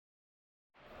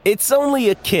It's only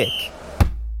a kick,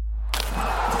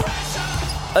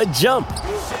 a jump,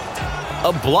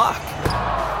 a block.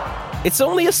 It's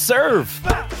only a serve.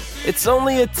 It's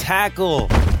only a tackle,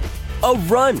 a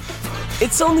run.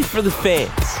 It's only for the fans.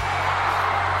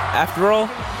 After all,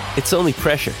 it's only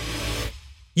pressure.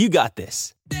 You got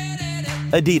this.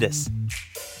 Adidas.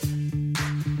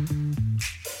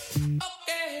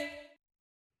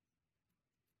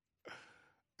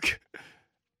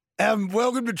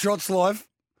 Welcome to Trots Life.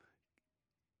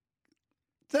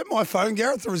 Is that my phone,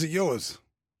 Gareth, or is it yours?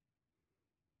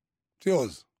 It's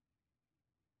yours.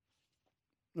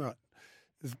 Right.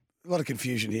 There's a lot of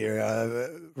confusion here.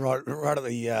 Right at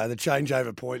the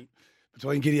changeover point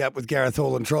between Giddy Up with Gareth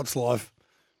Hall and Trots Life.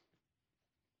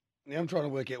 Now I'm trying to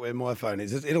work out where my phone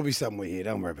is. It'll be somewhere here.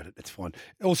 Don't worry about it. It's fine.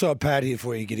 Also a pad here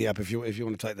for you, Giddy Up, if you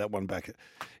want to take that one back.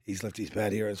 He's left his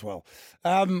pad here as well.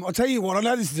 I'll tell you what, I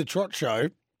know this is a trot show,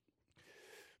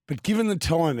 but given the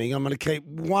timing, I'm going to keep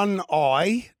one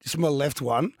eye, just my left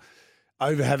one,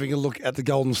 over having a look at the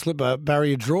Golden Slipper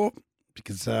barrier draw,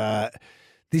 because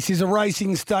this is a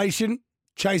racing station,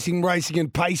 chasing, racing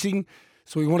and pacing,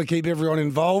 so we want to keep everyone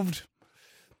involved.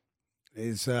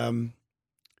 There's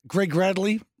Greg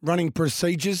Radley running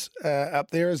procedures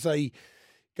up there as they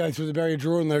go through the barrier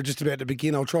draw, and they're just about to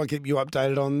begin. I'll try and keep you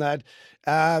updated on that.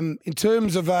 In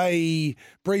terms of a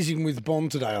breezing with Bomb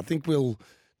today, I think we'll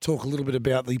talk a little bit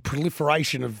about the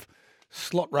proliferation of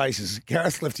slot races.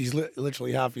 Gareth left his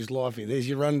literally half his life here. There's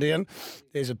your rundown.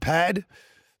 There's a pad.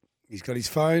 He's got his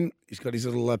phone. He's got his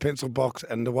little pencil box,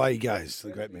 and away he goes. The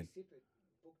great man.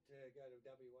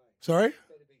 Sorry?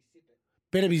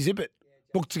 Better be Zip It.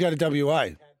 Booked to go to WA.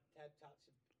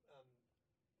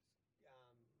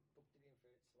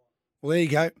 Well, there you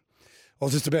go. I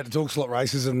was just about to talk slot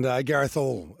races, and Gareth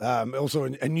Hall, also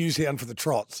a news hound for the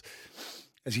trots,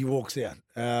 as he walks out.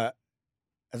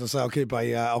 As I say, I'll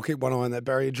keep one eye on that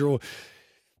barrier draw.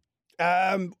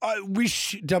 I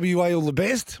wish WA all the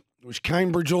best. Wish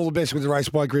Cambridge all the best with the race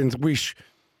bike greens. Wish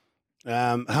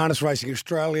Harness Racing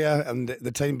Australia and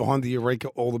the team behind the Eureka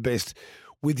all the best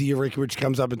with the Eureka, which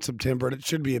comes up in September, and it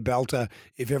should be a belter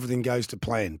if everything goes to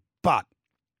plan. But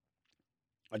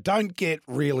I don't get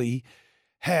really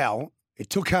how it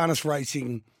took Harness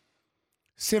Racing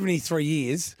 73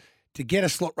 years to get a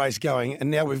slot race going, and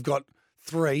now we've got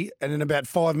 3, and in about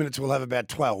 5 minutes we'll have about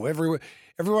 12.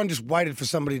 Everyone just waited for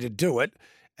somebody to do it,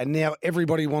 and now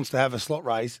everybody wants to have a slot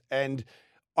race, and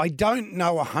I don't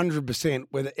know 100%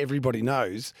 whether everybody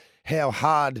knows how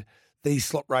hard these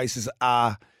slot races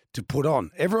are to put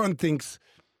on. Everyone thinks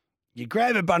you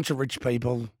grab a bunch of rich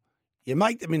people, you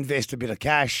make them invest a bit of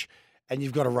cash, and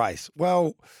you've got a race.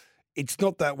 Well, it's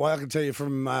not that way. I can tell you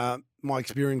from my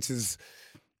experiences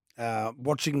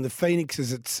watching the Phoenix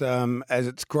as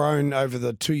it's grown over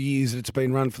the 2 years that it's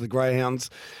been run for the Greyhounds.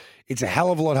 It's a hell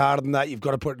of a lot harder than that. You've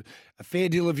got to put a fair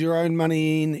deal of your own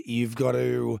money in. You've got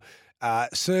to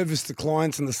service the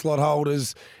clients and the slot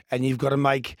holders, and you've got to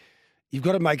make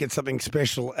it something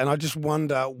special. And I just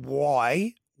wonder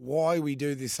why we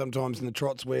do this sometimes in the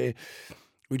trots, where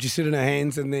we just sit in our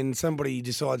hands and then somebody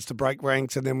decides to break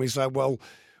ranks, and then we say, well,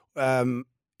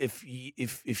 if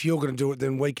you're going to do it,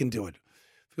 then we can do it.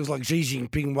 Feels like Xi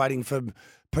Jinping waiting for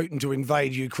Putin to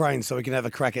invade Ukraine so he can have a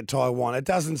crack at Taiwan. It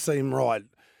doesn't seem right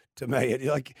to me.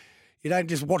 You don't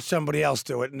just watch somebody else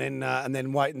do it and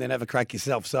then wait and then have a crack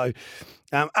yourself. So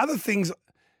other things,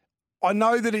 I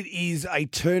know that it is a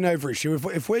turnover issue.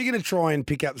 If we're going to try and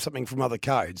pick up something from other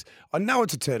codes, I know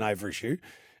it's a turnover issue.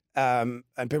 And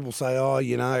people say,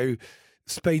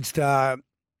 Speedstar,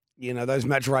 those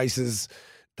match races,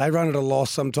 they run at a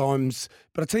loss sometimes.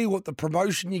 But I tell you what, the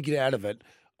promotion you get out of it,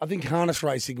 I think harness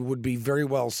racing would be very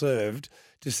well served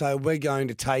to say we're going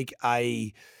to take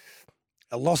a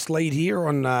lost lead here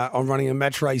on running a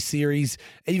match race series,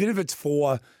 even if it's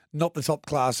for not the top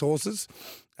class horses.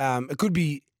 It could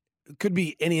be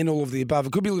any and all of the above.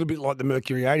 It could be a little bit like the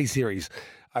Mercury 80 series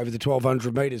over the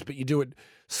 1,200 metres, but you do it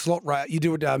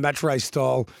match race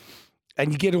style,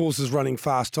 and you get horses running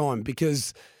fast time,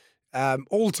 because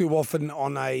all too often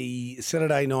on a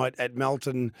Saturday night at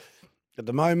Melton at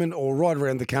the moment, or right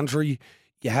around the country,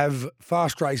 you have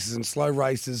fast races and slow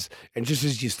races, and just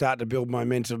as you start to build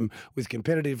momentum with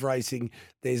competitive racing,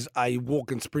 there's a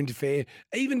walk and sprint affair.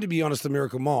 Even, to be honest, the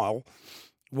Miracle Mile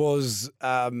was,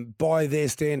 by their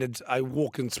standards, a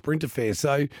walk and sprint affair.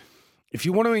 So if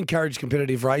you want to encourage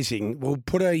competitive racing, we'll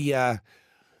put a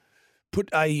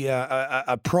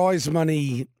prize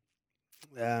money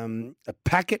a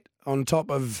packet on top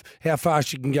of how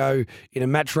fast you can go in a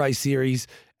match race series,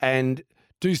 and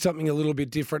do something a little bit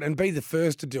different and be the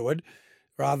first to do it,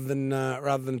 rather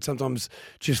than sometimes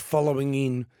just following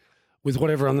in with what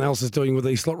everyone else is doing with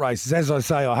these slot races. As I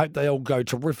say, I hope they all go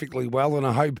terrifically well, and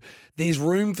I hope there's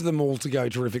room for them all to go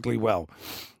terrifically well.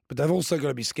 But they've also got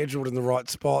to be scheduled in the right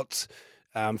spots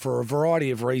for a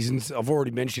variety of reasons. I've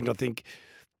already mentioned, I think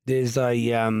there's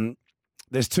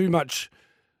too much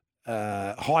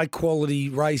high-quality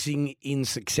racing in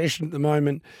succession at the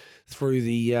moment through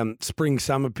the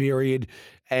spring-summer period,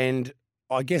 and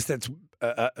I guess that's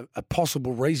a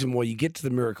possible reason why you get to the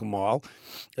Miracle Mile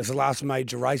as the last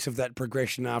major race of that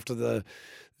progression after the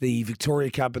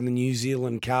Victoria Cup and the New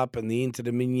Zealand Cup and the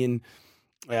Inter-Dominion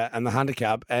and the Hunter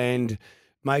Cup, and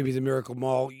maybe the Miracle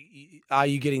Mile. Are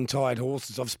you getting tired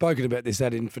horses? I've spoken about this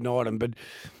ad infinitum, but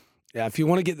if you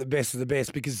want to get the best of the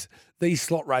best, because these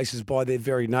slot races by their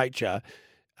very nature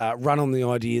run on the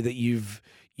idea that you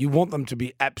want them to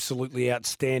be absolutely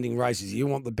outstanding races. You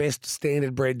want the best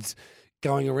standard breds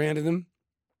going around in them.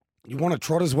 You want a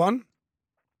trotters one.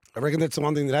 I reckon that's the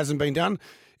one thing that hasn't been done.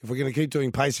 If we're going to keep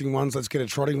doing pacing ones, let's get a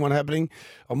trotting one happening.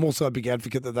 I'm also a big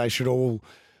advocate that they should all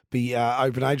be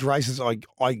open age races.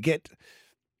 I get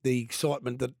the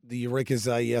excitement that the Eureka's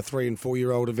a 3 and 4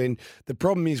 year old event. The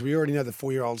problem is we already know the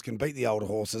 4 year olds can beat the older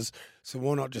horses, so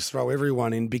why not just throw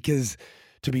everyone in? Because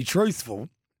to be truthful,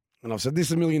 and I've said this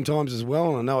a million times as well,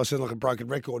 and I know I sound like a broken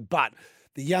record, but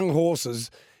the young horses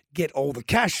get all the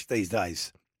cash these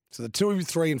days. So the 2,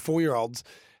 3 and 4 year olds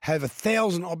have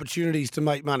 1,000 opportunities to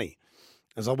make money.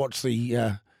 As I watch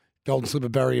the Golden Slipper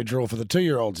barrier draw for the 2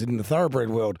 year olds in the thoroughbred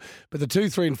world. But the 2,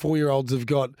 3 and 4 year olds have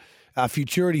got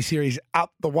Futurity Series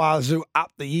up the wazoo,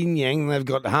 up the yin yang. They've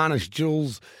got Harness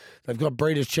Jewels. They've got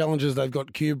Breeders' Challenges. They've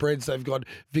got Q-Breds. They've got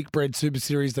Vic Bred Super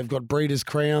Series. They've got Breeders'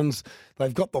 Crowns.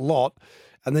 They've got the lot.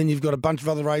 And then you've got a bunch of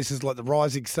other races like the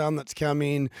Rising Sun that's come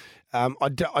in. I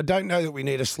don't know that we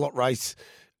need a slot race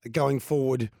going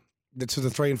forward that's for the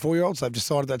 3 and 4 year olds. They've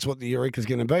decided that's what the Eureka's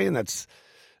going to be, and that's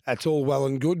all well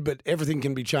and good, but everything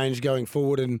can be changed going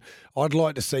forward, and I'd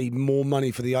like to see more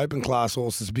money for the open class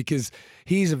horses, because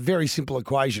here's a very simple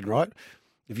equation, right?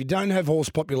 If you don't have horse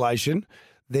population,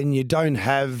 then you don't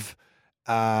have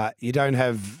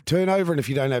turnover, and if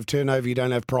you don't have turnover, you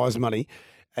don't have prize money.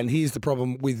 And here's the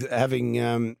problem with having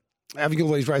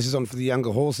all these races on for the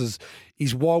younger horses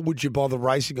is, why would you bother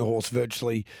racing a horse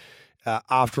virtually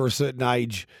after a certain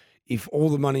age if all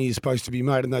the money is supposed to be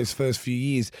made in those first few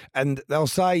years? And they'll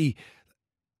say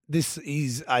this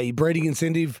is a breeding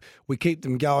incentive, we keep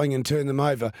them going and turn them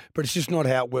over, but it's just not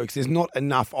how it works. There's not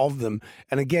enough of them.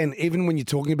 And again, even when you're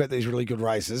talking about these really good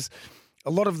races,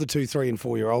 a lot of the 2, 3 and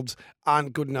 4 year olds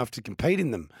aren't good enough to compete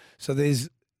in them. So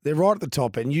they're right at the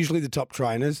top end, usually the top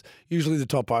trainers, usually the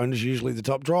top owners, usually the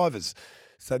top drivers.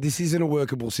 So this isn't a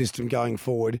workable system going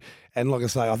forward. And like I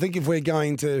say, I think if we're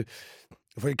going to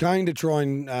try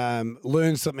and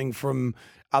learn something from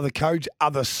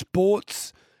other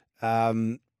sports,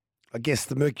 I guess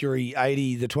the Mercury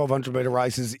 80, the 1,200 metre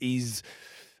races is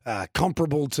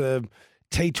comparable to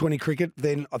T20 cricket,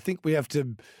 then I think we have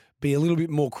to be a little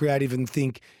bit more creative and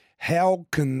think, how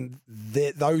can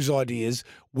those ideas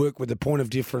work with the point of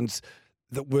difference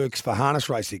that works for harness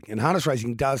racing? And harness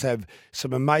racing does have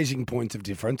some amazing points of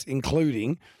difference,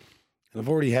 including, and I've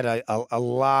already had a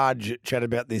large chat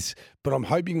about this, but I'm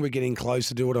hoping we're getting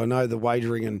closer to it. I know the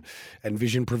wagering and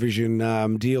vision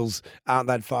provision deals aren't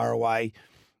that far away.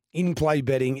 In-play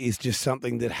betting is just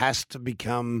something that has to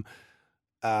become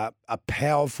a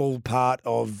powerful part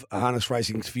of harness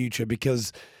racing's future,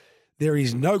 because there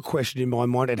is no question in my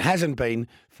mind, it hasn't been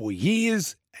for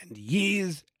years and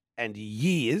years and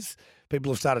years.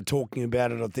 People have started talking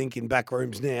about it, I think, in back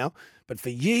rooms now. But for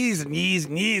years and years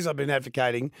and years, I've been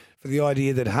advocating for the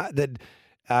idea that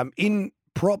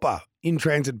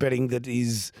in-transit betting that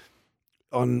is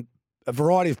on a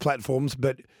variety of platforms,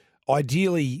 but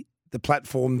ideally the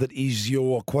platform that is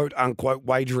your quote-unquote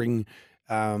wagering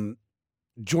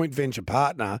joint venture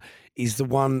partner is the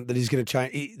one that is going to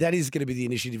change. That is going to be the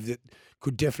initiative that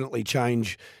could definitely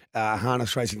change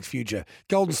harness racing's future.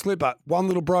 Golden Slipper, One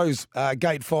Little Bros,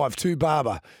 gate 5, 2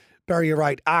 Barber, barrier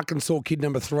 8, Arkansas Kid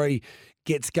number 3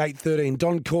 gets gate 13.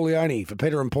 Don Corleone for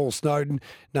Peter and Paul Snowden,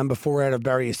 number 4 out of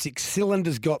barrier 6.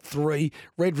 Cylinders got 3,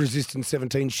 Red Resistance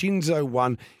 17, Shinzo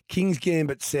 1, King's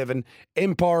Gambit 7,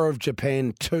 Empire of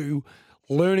Japan 2,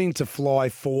 Learning to Fly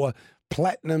 4,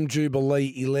 Platinum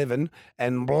Jubilee 11,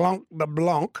 and Blanc de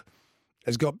Blanc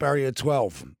has got barrier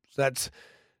 12. So that's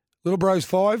Little Bros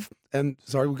 5, and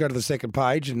sorry, we'll go to the second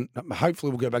page, and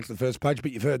hopefully we'll go back to the first page,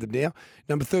 but you've heard them now.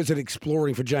 Number 13,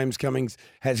 Exploring for James Cummings,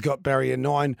 has got barrier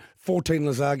 9. 14,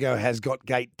 Lazago has got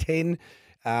gate 10.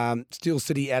 Steel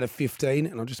City out of 15,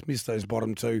 and I just missed those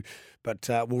bottom two, but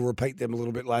we'll repeat them a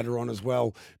little bit later on as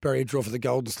well. Barrier draw for the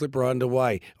Golden Slipper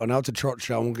underway. I know it's a trot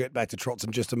show, and we'll get back to trots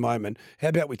in just a moment. How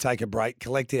about we take a break,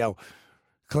 collect our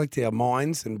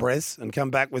minds and breaths, and come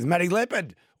back with Matty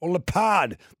Leopard or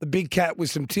Lepard, the big cat, with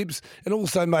some tips and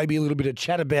also maybe a little bit of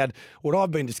chat about what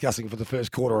I've been discussing for the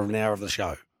first quarter of an hour of the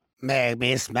show. Mag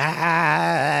me smile.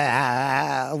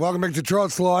 Welcome back to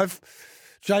Trots Live.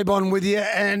 J-Bon with you,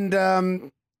 and a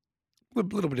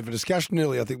little bit of a discussion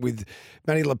earlier, I think, with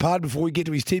Matty Lepard before we get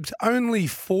to his tips. Only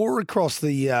 4 across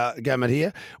the gamut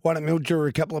here. 1 at Mildura,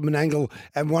 a couple at Menangle,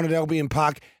 and 1 at Albion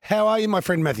Park. How are you, my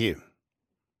friend Matthew?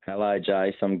 Hello,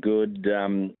 Jace. I'm good.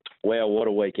 Wow, what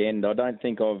a weekend. I don't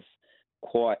think I've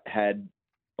quite had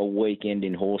a weekend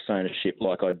in horse ownership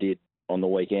like I did on the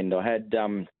weekend. I had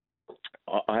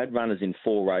runners in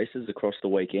 4 races across the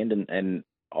weekend, and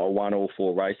I won all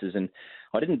 4 races, and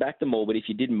I didn't back them all, but if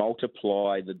you did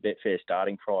multiply the Betfair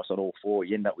starting price on all 4,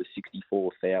 you end up with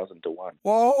 64,000 to 1.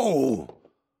 Whoa!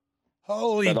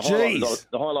 Holy jeez!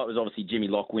 The highlight was obviously Jimmy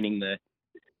Lock winning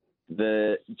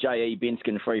the J.E.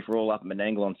 Binskin free for all up at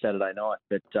Menangle on Saturday night.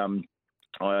 But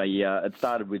it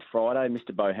started with Friday,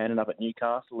 Mr. Bohannon up at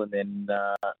Newcastle, and then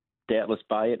Doubtless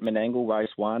Bay at Menangle,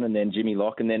 race 1, and then Jimmy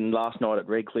Lock, and then last night at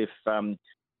Redcliffe,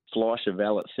 Fly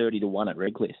Cheval at 30 to 1 at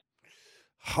Redcliffe.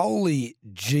 Holy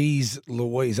jeez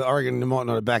Louise. I reckon you might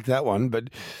not have backed that one,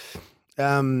 but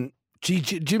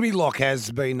Jimmy Lock has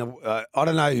been, I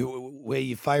don't know where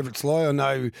your favourites lie. I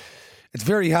know it's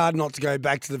very hard not to go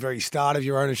back to the very start of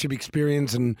your ownership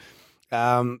experience, and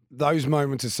those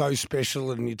moments are so special,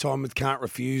 and your time with Can't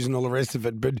Refuse and all the rest of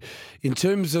it. But in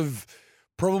terms of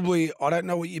probably, I don't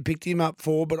know what you picked him up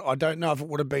for, but I don't know if it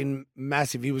would have been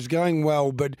massive. He was going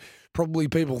well, but probably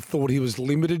people thought he was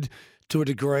limited to a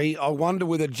degree. I wonder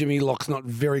whether Jimmy Lock's not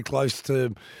very close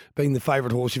to being the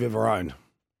favourite horse you've ever owned.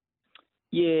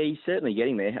 Yeah, he's certainly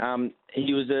getting there.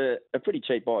 He was a pretty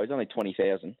cheap buy. He was only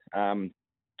 20,000.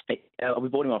 We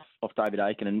bought him off David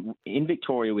Aiken, and in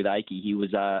Victoria with Akey, he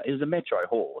was a metro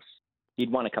horse.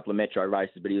 He'd won a couple of metro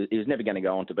races, but he was never going to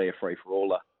go on to be a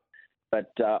free-for-aller.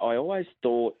 But I always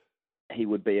thought he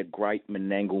would be a great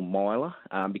Menangle miler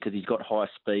because he's got high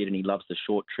speed and he loves the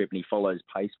short trip and he follows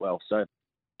pace well. So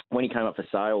when he came up for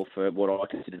sale for what I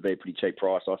consider to be a pretty cheap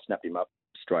price, I snapped him up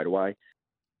straight away.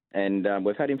 And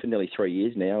we've had him for nearly 3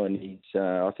 years now, and he's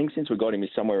I think since we got him,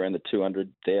 he's somewhere around the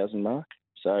 200,000 mark.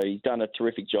 So he's done a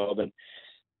terrific job, and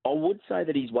I would say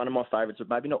that he's one of my favourites, but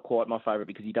maybe not quite my favourite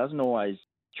because he doesn't always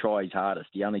try his hardest.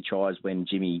 He only tries when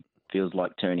Jimmy feels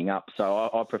like turning up. So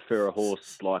I prefer a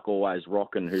horse like Always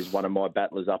Rockin', who's one of my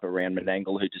battlers up around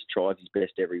Menangle, who just tries his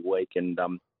best every week and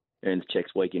earns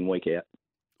checks week in, week out.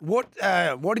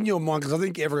 What in your mind, because I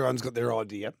think everyone's got their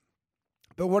idea,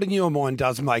 but what in your mind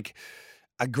does make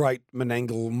a great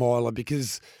Menangle miler?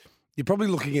 Because you're probably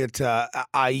looking at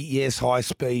high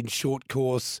speed, short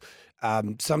course,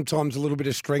 sometimes a little bit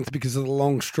of strength because of the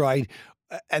long straight.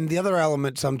 And the other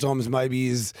element sometimes maybe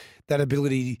is that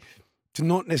ability to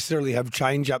not necessarily have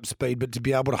change-up speed, but to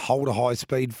be able to hold a high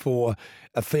speed for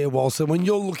a fair while. So when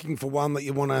you're looking for one that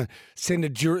you want to send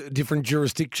to different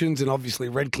jurisdictions, and obviously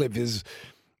Redcliffe is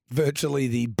virtually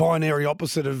the binary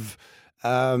opposite of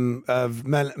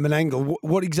Menangle,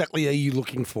 what exactly are you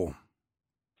looking for?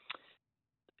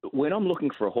 When I'm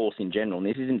looking for a horse in general, and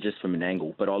this isn't just for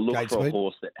Menangle, but I look Gate for speed? a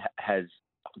horse that has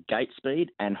gate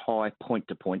speed and high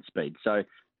point-to-point speed. So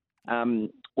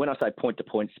when I say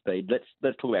point-to-point speed,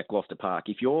 let's talk about Gloucester Park.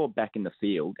 If you're back in the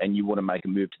field and you want to make a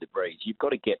move to the breeze, you've got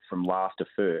to get from last to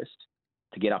first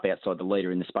to get up outside the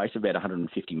leader in the space of about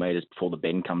 150 metres before the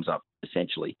bend comes up,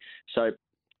 essentially. So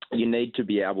you need to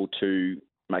be able to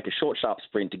make a short, sharp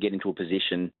sprint to get into a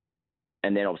position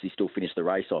and then obviously still finish the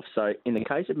race off. So in the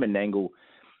case of Menangle,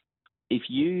 if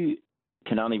you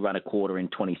can only run a quarter in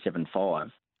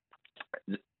 27.5,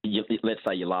 let's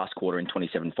say your last quarter in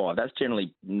 27.5, that's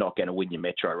generally not going to win your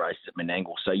metro races at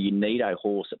Menangle. So you need a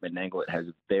horse at Menangle that has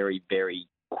a very, very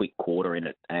quick quarter in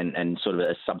it and sort of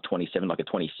a sub-27, like a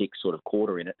 26 sort of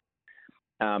quarter in it.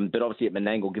 But obviously at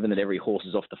Menangle, given that every horse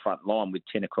is off the front line with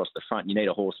 10 across the front, you need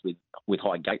a horse with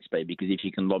high gate speed, because if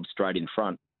you can lob straight in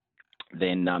front,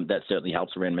 then that certainly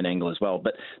helps around Menangle as well.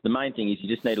 But the main thing is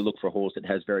you just need to look for a horse that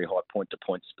has very high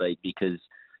point-to-point speed, because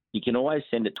you can always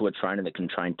send it to a trainer that can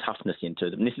train toughness into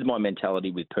them. And this is my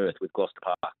mentality with Perth, with Gloucester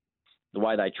Park. The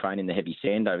way they train in the heavy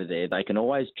sand over there, they can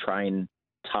always train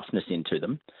toughness into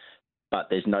them, but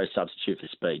there's no substitute for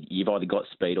speed. You've either got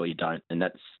speed or you don't, and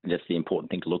that's the important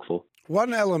thing to look for.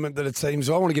 One element that it seems,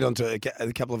 I want to get onto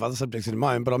a couple of other subjects in a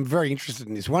moment, but I'm very interested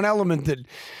in this. One element that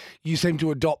you seem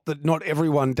to adopt that not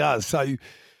everyone does. So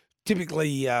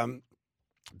typically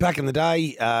back in the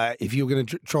day, if you were going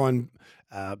to try and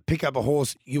pick up a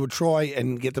horse, you would try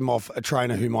and get them off a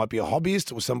trainer who might be a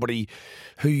hobbyist or somebody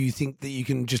who you think that you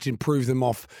can just improve them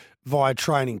off via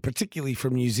training, particularly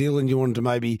from New Zealand. You wanted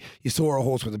to you saw a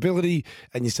horse with ability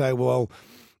and you say, well,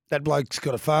 that bloke's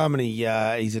got a farm and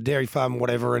he's a dairy farm or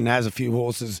whatever and has a few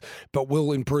horses, but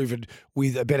will improve it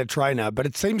with a better trainer. But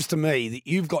it seems to me that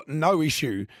you've got no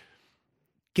issue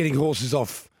getting horses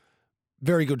off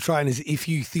very good trainers if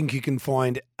you think you can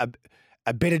find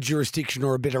a better jurisdiction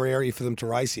or a better area for them to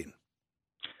race in.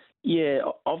 Yeah,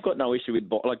 I've got no issue with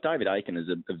like David Aiken is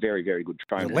a very, very good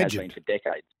trainer, has been for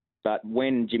decades. But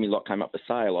when Jimmy Locke came up for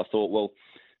sale, I thought, well,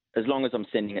 as long as I'm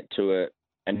sending it to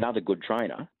another good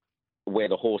trainer, where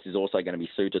the horse is also going to be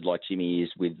suited like Jimmy is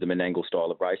with the Menangle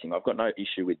style of racing, I've got no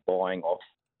issue with buying off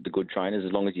the good trainers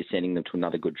as long as you're sending them to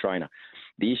another good trainer.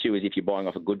 The issue is if you're buying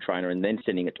off a good trainer and then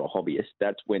sending it to a hobbyist,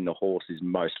 that's when the horse is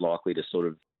most likely to sort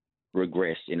of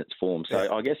regress in its form.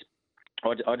 So I guess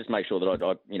I just make sure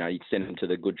that you send them to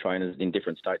the good trainers in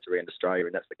different states around Australia,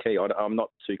 and that's the key. I'm not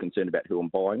too concerned about who I'm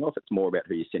buying off. It's more about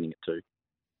who you're sending it to.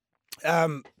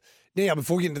 Now,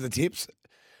 before we get into the tips,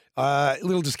 a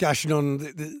little discussion on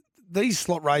these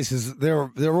slot races.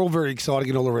 They're all very exciting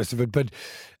and all the rest of it, but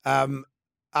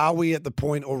are we at the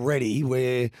point already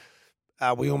where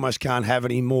we almost can't have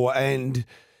any more? And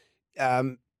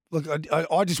look,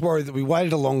 I just worry that we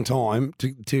waited a long time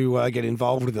to get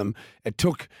involved with them. It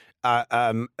took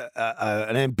an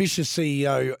ambitious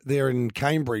CEO there in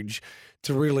Cambridge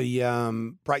to really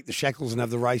break the shackles and have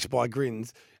the race by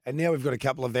grins. And now we've got a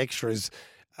couple of extras.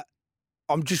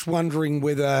 I'm just wondering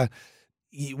whether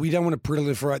we don't want to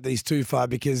proliferate these too far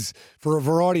because for a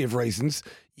variety of reasons,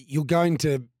 you're going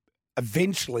to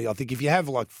eventually, I think if you have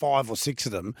like 5 or 6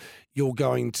 of them, you're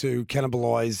going to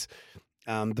cannibalise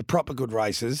the proper good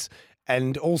races.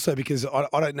 And also because I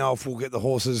don't know if we'll get the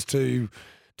horses to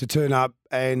turn up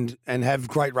and have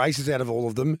great races out of all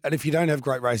of them. And if you don't have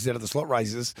great races out of the slot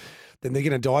races, then they're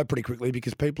going to die pretty quickly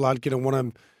because people aren't going to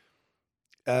want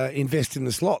to invest in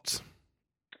the slots.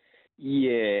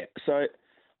 Yeah. So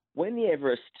when the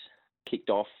Everest kicked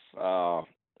off,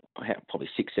 probably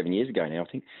 6-7 years ago now, I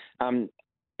think,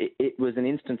 it was an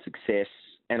instant success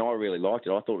and I really liked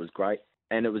it. I thought it was great.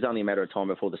 And it was only a matter of time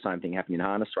before the same thing happened in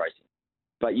harness racing.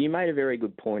 But you made a very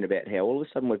good point about how all of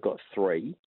a sudden we've got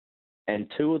 3 and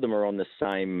 2 of them are on the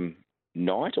same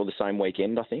night or the same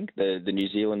weekend, I think, the New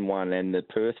Zealand one and the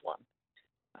Perth one.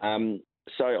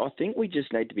 So I think we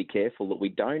just need to be careful that we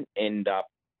don't end up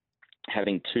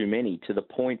having too many to the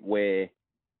point where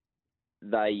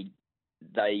they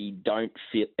don't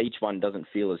feel, each one doesn't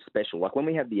feel as special. Like when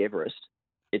we have the Everest,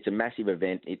 it's a massive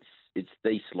event. It's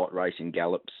the slot race in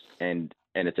gallops and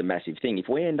it's a massive thing. If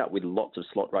we end up with lots of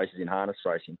slot races in harness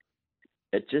racing,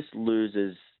 it just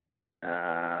loses,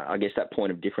 I guess, that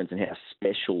point of difference in how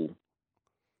special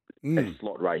a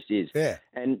slot race is. Yeah.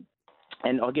 And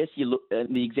I guess you look.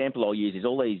 The example I'll use is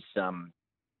all these $2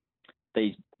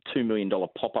 million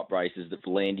pop-up races that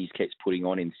V'landys keeps putting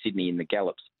on in Sydney in the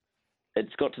gallops.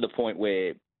 It's got to the point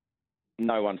where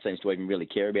no one seems to even really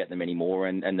care about them anymore,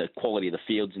 and the quality of the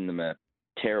fields in them are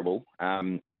terrible.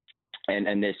 And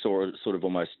they're sort of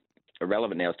almost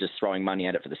irrelevant now. It's just throwing money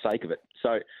at it for the sake of it.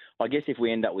 So I guess if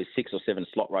we end up with 6 or 7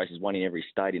 slot races, one in every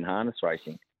state in harness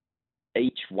racing,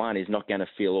 each one is not going to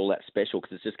feel all that special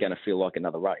because it's just going to feel like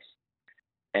another race.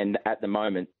 And at the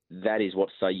moment, that is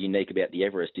what's so unique about the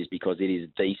Everest is because it is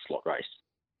the slot race.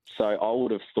 So I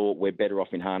would have thought we're better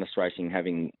off in harness racing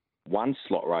having one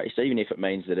slot race, even if it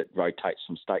means that it rotates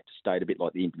from state to state a bit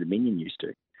like the Inter Dominion used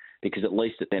to, because at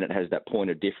least then it has that point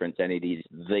of difference and it is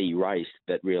the race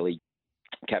that really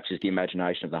captures the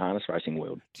imagination of the harness racing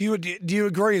world. Do you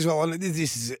agree as well? And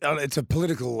this is it's a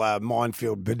political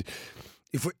minefield, but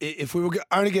if we were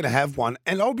only going to have one,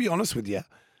 and I'll be honest with you,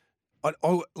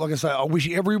 like I say, I wish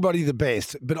everybody the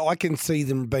best, but I can see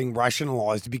them being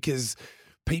rationalised because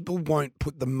people won't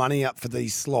put the money up for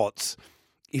these slots.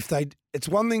 It's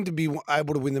one thing to be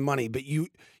able to win the money, but you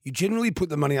generally put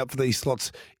the money up for these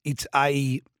slots. It's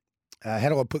a how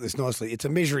do I put this nicely? It's a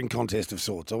measuring contest of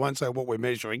sorts. I won't say what we're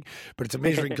measuring, but it's a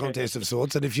measuring contest of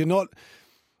sorts. And if you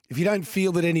don't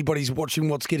feel that anybody's watching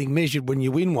what's getting measured when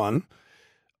you win one,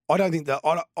 I don't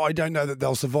know that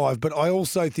they'll survive. But I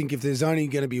also think if there's only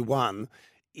going to be one,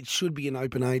 it should be an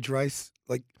open age race.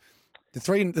 Like the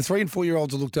 3 and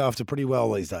 4-year-olds are looked after pretty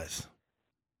well these days.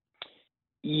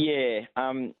 Yeah,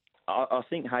 I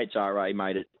think HRA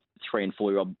made it 3 and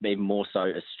 4-year-old, even more so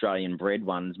Australian bred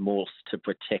ones, more to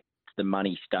protect the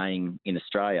money staying in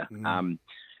Australia.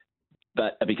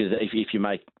 But because if you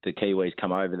make the Kiwis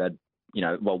come over,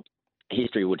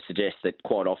 history would suggest that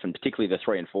quite often, particularly the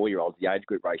 3 and 4 year olds, the age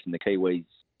group racing, the Kiwis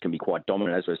can be quite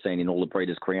dominant, as we've seen in all the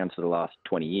Breeders' Crowns for the last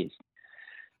 20 years.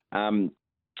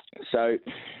 So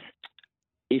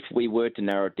if we were to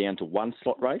narrow it down to one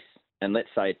slot race, and let's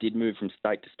say it did move from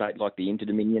state to state like the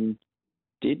Inter-Dominion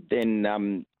did, then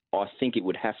I think it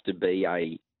would have to be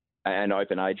an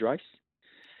open age race.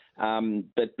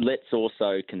 But let's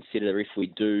also consider, if we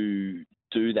do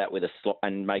that with a slot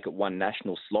and make it one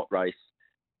national slot race,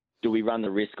 do we run the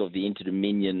risk of the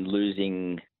Inter-Dominion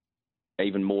losing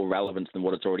even more relevance than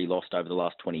what it's already lost over the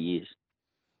last 20 years?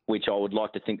 Which I would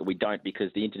like to think that we don't,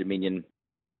 because the Inter-Dominion,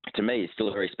 to me, is still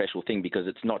a very special thing, because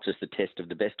it's not just the test of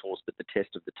the best horse, but the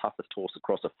test of the toughest horse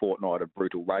across a fortnight of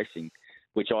brutal racing,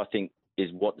 which I think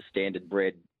is what the standard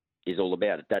bred is all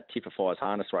about. That typifies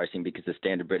harness racing, because the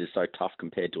standard bred is so tough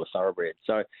compared to a thoroughbred.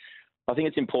 So I think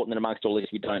it's important that amongst all this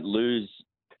we don't lose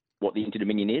what the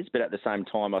Inter-Dominion is, but at the same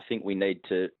time I think we need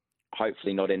to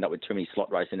hopefully not end up with too many slot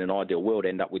races. In an ideal world,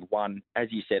 end up with one, as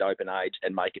you said, open age,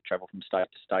 and make it travel from state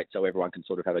to state so everyone can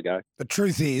sort of have a go. The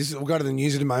truth is, we'll go to the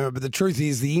news in a moment, but the truth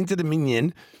is the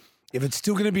Inter-Dominion, if it's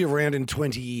still going to be around in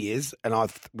 20 years, and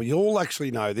we all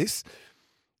actually know this,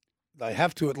 they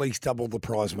have to at least double the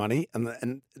prize money,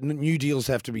 and new deals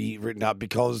have to be written up,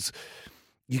 because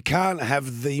you can't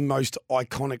have the most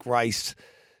iconic race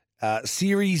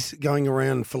series going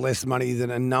around for less money than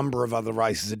a number of other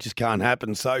races. It just can't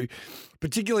happen. So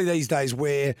particularly these days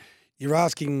where you're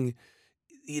asking,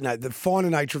 the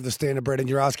finer nature of the standard bred, and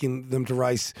you're asking them to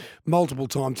race multiple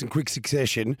times in quick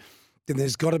succession, then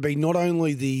there's got to be not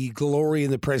only the glory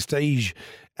and the prestige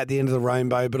at the end of the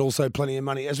rainbow, but also plenty of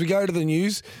money. As we go to the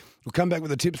news, we'll come back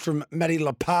with the tips from Matty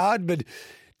Lepard, but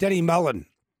Danny Mullen,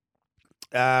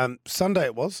 Sunday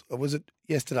it was, or was it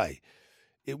yesterday?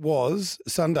 It was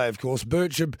Sunday, of course.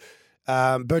 Birchip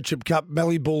Cup,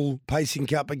 Mallee Pacing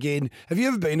Cup again. Have you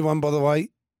ever been to one, by the way,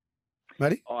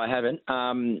 Matty? I haven't.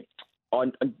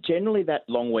 Generally, that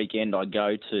long weekend, I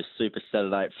go to Super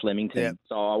Saturday at Flemington. Yeah.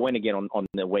 So I went again on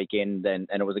the weekend, and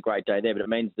it was a great day there. But it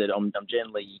means that I'm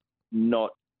generally not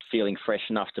feeling fresh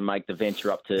enough to make the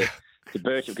venture up to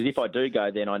Birchip, because if I do go,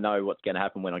 then I know what's going to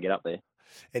happen when I get up there.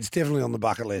 It's definitely on the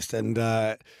bucket list, and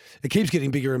it keeps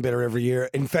getting bigger and better every year.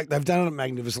 In fact, they've done it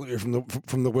magnificently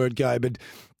from the word go. But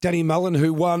Danny Mullen,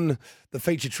 who won the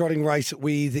feature trotting race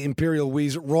with Imperial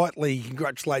Wiz, rightly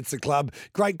congratulates the club.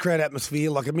 Great crowd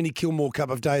atmosphere, like a mini Kilmore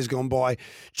Cup of days gone by.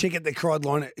 Check out the crowd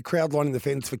lining the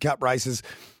fence for cup races.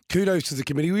 Kudos to the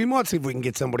committee. We might see if we can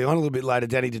get somebody on a little bit later,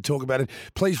 Danny, to talk about it.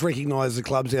 Please recognise the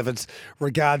club's efforts.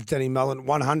 Regards, Danny Mullen,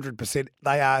 100%.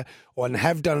 They are and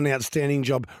have done an outstanding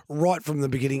job right from the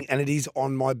beginning, and it is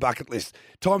on my bucket list.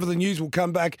 Time for the news. We'll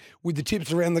come back with the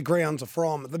tips around the grounds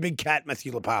from the big cat,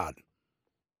 Matthew Lepard.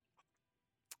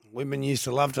 Women used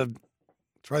to love to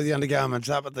throw the undergarments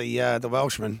up at the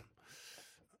Welshman.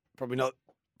 Probably not.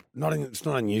 It's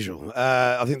not unusual.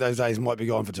 I think those days might be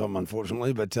gone for Tom,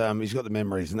 unfortunately, but he's got the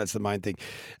memories, and that's the main thing.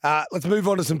 Let's move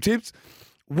on to some tips.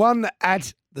 One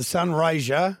at the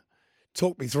Sunraysia.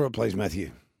 Talk me through it, please,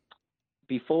 Matthew.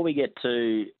 Before we get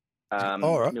to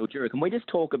All right. Mildura, can we just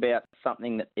talk about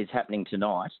something that is happening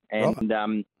tonight?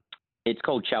 And it's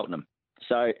called Cheltenham.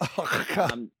 So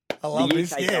I love the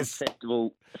this, UK yes. Jump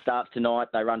Festival starts tonight.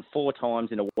 They run 4 times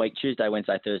in a week: Tuesday,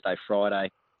 Wednesday, Thursday,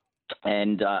 Friday.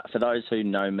 And for those who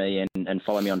know me and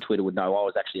follow me on Twitter would know I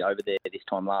was actually over there this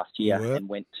time last year and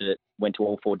went to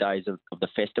all 4 days of the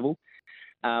festival.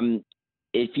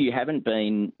 If you haven't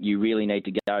been, you really need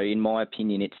to go. In my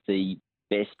opinion, it's the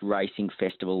best racing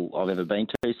festival I've ever been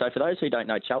to. So for those who don't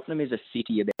know, Cheltenham is a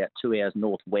city about 2 hours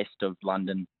northwest of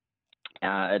London.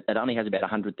 It only has about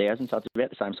 100,000, so it's about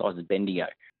the same size as Bendigo.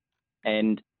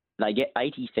 And they get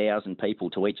 80,000 people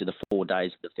to each of the 4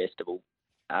 days of the festival.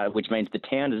 Which means the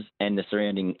town and the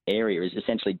surrounding area is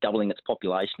essentially doubling its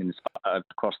population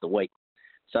across the week.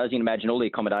 So as you can imagine, all the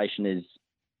accommodation is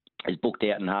booked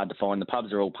out and hard to find. The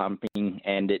pubs are all pumping,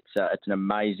 and it's an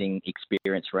amazing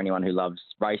experience for anyone who loves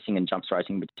racing and jumps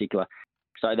racing in particular.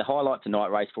 So the highlight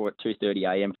tonight, race 4 at 2:30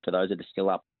 a.m. for those that are still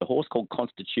up. The horse called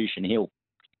Constitution Hill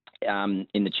in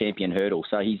the Champion Hurdle.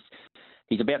 So he's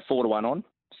about 4-1 on,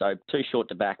 so too short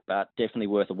to back, but definitely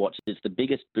worth a watch. It's the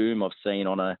biggest boom I've seen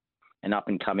on an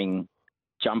up-and-coming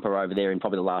jumper over there in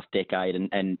probably the last decade,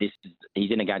 and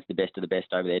he's in against the best of the best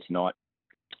over there tonight.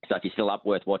 So if you're still up,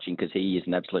 worth watching, because he is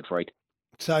an absolute freak.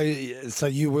 So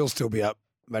you will still be up,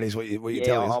 Matty, is what you're telling us?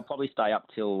 Yeah, I'll probably stay up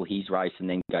till his race and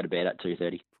then go to bed at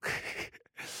 2:30.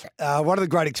 One of the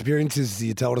great experiences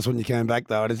you told us when you came back,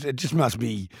 though, it just must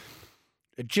be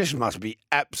It just must be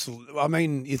absolute. I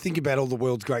mean, you think about all the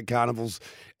world's great carnivals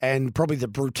and probably the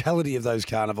brutality of those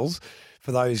carnivals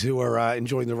for those who are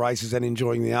enjoying the races and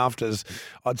enjoying the afters.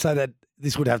 I'd say that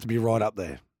this would have to be right up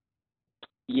there.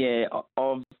 Yeah,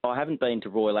 I haven't been to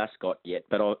Royal Ascot yet,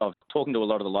 but I've talking to a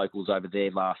lot of the locals over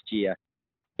there last year.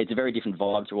 It's a very different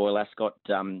vibe to Royal Ascot.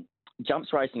 Jumps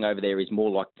racing over there is more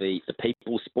like the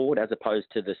people's sport as opposed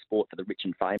to the sport for the rich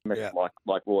and famous,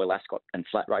 like Royal Ascot and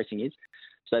flat racing is.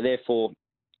 So therefore,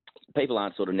 people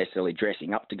aren't sort of necessarily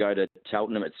dressing up to go to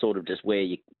Cheltenham. It's sort of just wear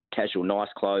your casual, nice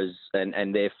clothes,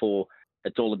 and therefore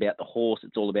it's all about the horse.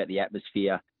 It's all about the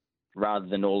atmosphere, rather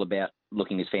than all about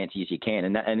looking as fancy as you can,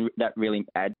 and that really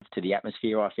adds to the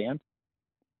atmosphere, I found.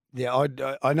 Yeah,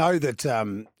 I know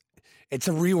that it's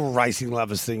a real racing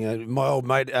lovers thing. My old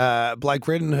mate, Blake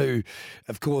Redden, who,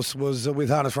 of course, was with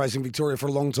Harness Racing Victoria for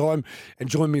a long time and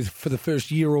joined me for the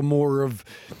first year or more of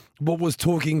what was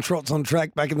Talking Trots on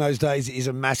Track back in those days, is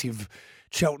a massive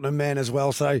Cheltenham man as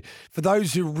well. So for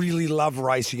those who really love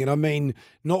racing, and I mean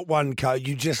not one code,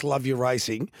 you just love your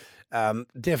racing,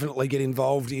 definitely get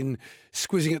involved in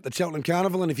squizzing at the Cheltenham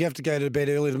Carnival. And if you have to go to bed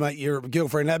early to make your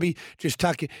girlfriend happy, just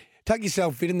tuck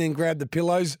yourself in and then grab the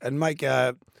pillows and make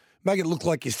it look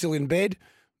like you're still in bed.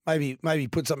 Maybe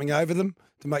put something over them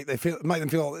to make them feel like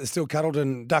they're still cuddled,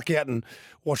 and duck out and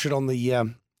watch it on the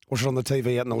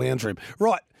TV out in the lounge room.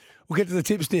 Right, we'll get to the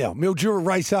tips now. Mildura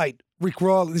Race 8, Rick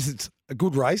Riley. This is a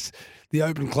good race, the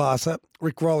Open Classer.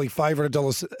 Rick Riley favourite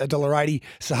 $1.80.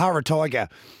 Sahara Tiger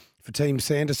for Team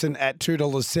Sanderson at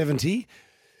 $2.70.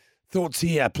 Thoughts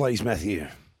here, please, Matthew?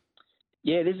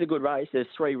 Yeah, this is a good race. There's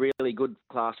three really good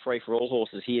Class 3 for all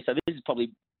horses here. So this is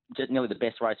probably just nearly the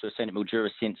best race we've seen at Mildura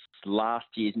since last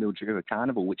year's Mildura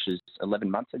Carnival, which is 11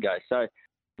 months ago. So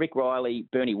Rick Riley,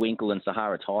 Bernie Winkle and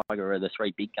Sahara Tiger are the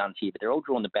three big guns here, but they're all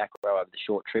drawn the back row over the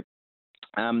short trip.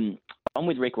 I'm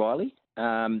with Rick Riley.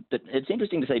 But it's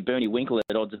interesting to see Bernie Winkle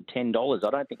at odds of $10. I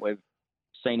don't think we've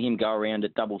seen him go around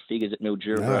at double figures at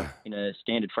Mildura in a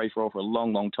standard free-for-all for a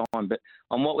long, long time. But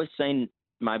on what we've seen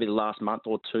maybe the last month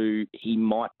or two, he's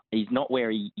not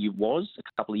where he was a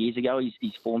couple of years ago.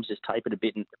 His form's just tapered a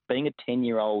bit. And being a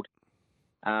 10-year-old,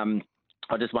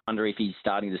 I just wonder if he's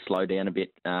starting to slow down a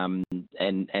bit. And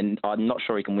I'm not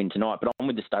sure he can win tonight, but I'm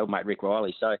with the stablemate Rick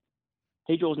Riley. So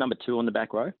he draws number 2 on the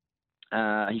back row.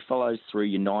 He follows through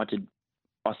United.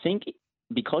 I think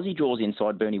because he draws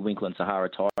inside Bernie Winkle and Sahara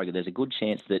Tiger, there's a good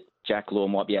chance that Jack Law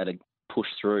might be able to push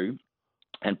through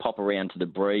and pop around to the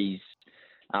breeze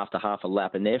after half a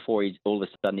lap, and therefore all of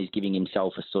a sudden he's giving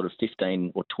himself a sort of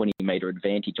 15 or 20 metre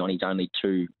advantage on his only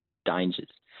 2 dangers.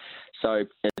 So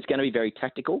it's going to be very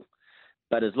tactical,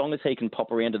 but as long as he can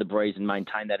pop around to the breeze and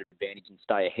maintain that advantage and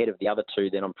stay ahead of the other 2,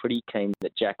 then I'm pretty keen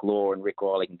that Jack Law and Rick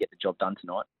Riley can get the job done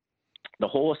tonight. The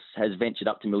horse has ventured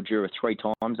up to Mildura 3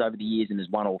 times over the years and has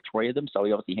won all 3 of them, so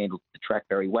he obviously handles the track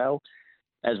very well.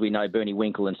 As we know, Bernie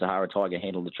Winkle and Sahara Tiger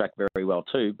handle the track very well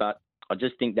too, but I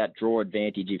just think that draw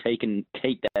advantage, if he can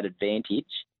keep that advantage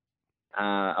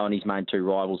on his main 2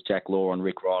 rivals, Jack Law and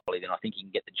Rick Riley, then I think he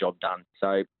can get the job done.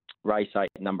 So race 8,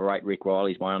 number 8, Rick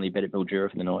Riley is my only bet at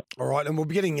Mildura for the night. All right, and we'll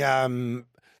be getting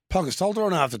Pocahontas Soldier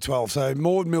on after 12, so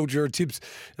more Mildura tips,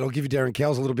 and I'll give you Darren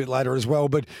Cowles a little bit later as well.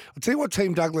 But I'll tell you what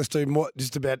Team Douglas do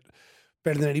just about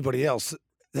better than anybody else.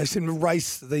 They seem to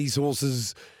race these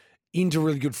horses into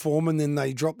really good form, and then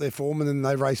they drop their form, and then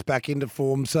they race back into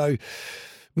form. So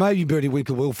maybe Bernie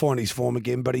Winkle will find his form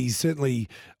again, but he's certainly,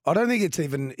 I don't think it's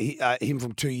even him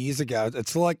from 2 years ago.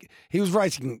 It's like he was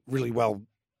racing really well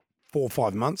 4 or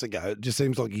 5 months ago. It just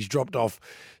seems like he's dropped off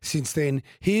since then.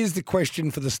 Here's the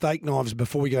question for the steak knives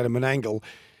before we go to Menangle.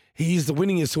 He is the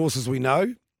winningest horse, as we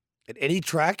know, at any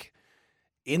track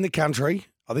in the country,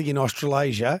 I think in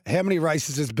Australasia. How many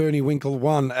races has Bernie Winkle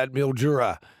won at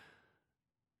Mildura?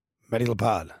 Matty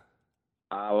Lepard.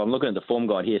 Well, I'm looking at the form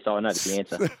guide here, so I know the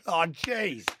answer. Oh,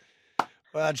 jeez.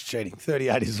 Well, that's cheating.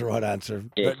 38 is the right answer.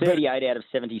 Yeah, 38 out of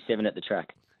 77 at the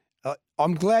track.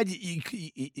 I'm glad you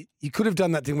could have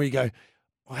done that thing where you go,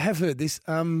 I have heard this,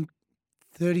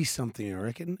 30-something, I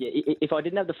reckon. Yeah, if I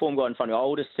didn't have the form guide in front of me, I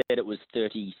would have said it was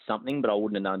 30-something, but I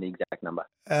wouldn't have known the exact number.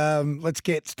 Let's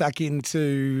get stuck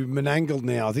into Menangle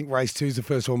now. I think race 2 is the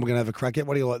first one we're going to have a crack at.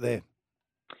 What do you like there?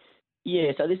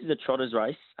 Yeah, so this is a trotters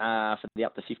race for the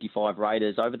up to 55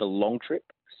 Raiders over the long trip.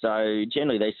 So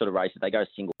generally these sort of races, they go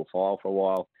single file for a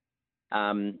while.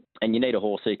 And you need a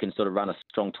horse who can sort of run a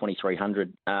strong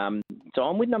 2300. So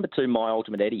I'm with number 2, My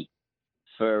Ultimate Eddie,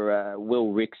 for Will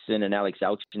Rickson and Alex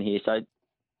Alchin here. So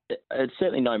it's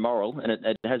certainly no moral, and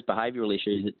it has behavioural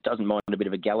issues. It doesn't mind a bit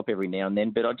of a gallop every now and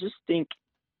then, but I just think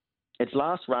its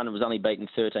last run, it was only beaten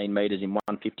 13 metres in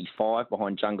 155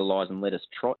 behind Jungle Eyes and Let Us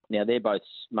Trot. Now, they're both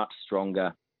much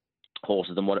stronger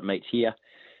horses than what it meets here.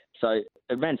 So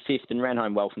it ran fifth and ran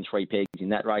home well from 3 pegs in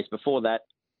that race. Before that,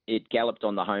 it galloped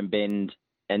on the home bend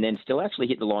and then still actually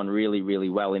hit the line really, really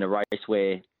well in a race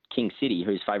where King City,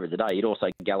 who's favourite today, it also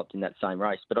galloped in that same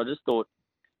race. But I just thought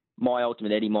My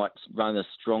Ultimate Eddie might run a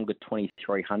stronger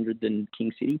 2300 than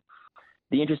King City.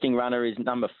 The interesting runner is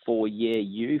number 4, Yeah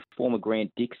You, former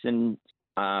Grant Dixon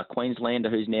Queenslander,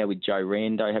 who's now with Joe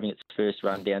Rando, having its first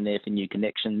run down there for New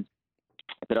Connections.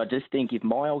 But I just think if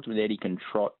My Ultimate Eddie can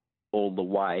trot all the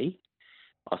way,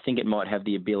 I think it might have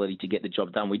the ability to get the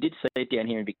job done. We did see it down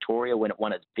here in Victoria when it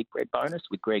won its Big Red bonus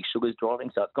with Greg Sugars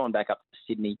driving, so it's gone back up to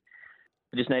Sydney.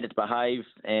 We just need it to behave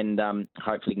and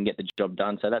hopefully can get the job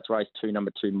done. So that's race 2,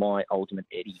 number 2, My Ultimate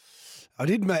Eddie. I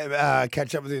did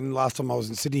catch up with him last time I was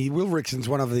in Sydney. Will Rixon's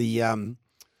one of the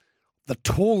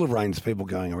taller reins people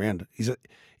going around. He's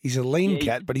a lean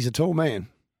cat, but he's a tall man.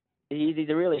 He's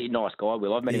a really nice guy,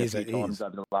 Will. I've met him a few times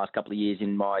over the last couple of years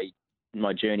in my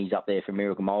journeys up there for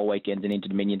Miracle Mile weekends and into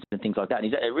Dominions and things like that. And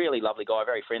he's a really lovely guy,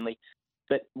 very friendly.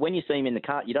 But when you see him in the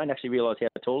cart, you don't actually realise how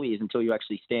tall he is until you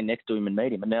actually stand next to him and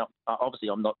meet him. And now, obviously,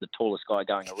 I'm not the tallest guy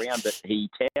going around, but he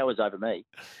towers over me.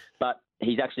 But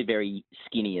he's actually very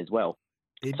skinny as well.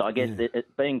 So I guess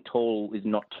being tall is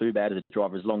not too bad as a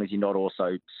driver as long as you're not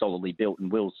also solidly built.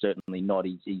 And Will's certainly not.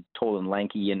 He's tall and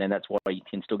lanky, and that's why he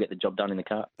can still get the job done in the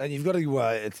cart. And you've got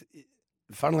to...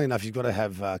 Funnily enough, you've got to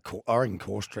have, I reckon,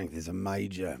 core strength is a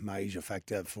major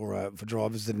factor for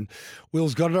drivers. And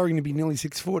Will's got it. I reckon to be nearly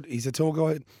 6 foot. He's a tall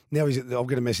guy. Now I'll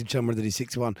get a message somewhere that he's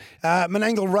 6'1".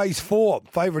 Menangle race 4,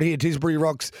 favourite here, Tisbury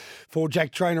Rocks for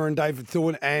Jack Trainer and David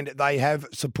Thorne, and they have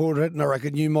supported it, and I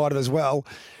reckon you might have as well.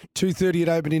 2.30 it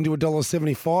opened into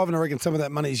 $1.75, and I reckon some of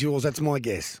that money is yours. That's my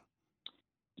guess.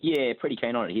 Yeah, pretty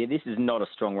keen on it here. This is not a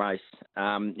strong race.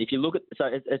 If you look at, so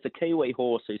it's a Kiwi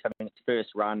horse who's having its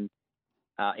first run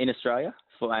in Australia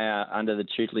under the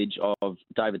tutelage of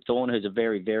David Thorne, who's a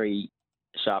very, very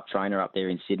sharp trainer up there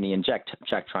in Sydney, and Jack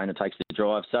Trainer takes the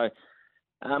drive. So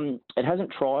it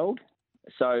hasn't trialled,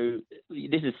 so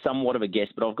this is somewhat of a guess,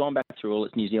 but I've gone back through all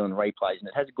its New Zealand replays, and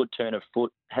it has a good turn of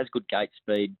foot, has good gate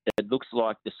speed. It looks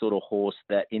like the sort of horse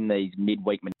that in these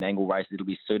midweek Menangle races, it'll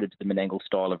be suited to the Menangle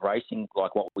style of racing,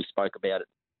 like what we spoke about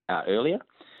earlier.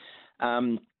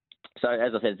 So,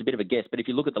 as I said, it's a bit of a guess, but if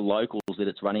you look at the locals that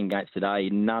it's running against today,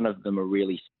 none of them are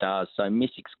really stars. So,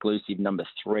 Miss Exclusive, number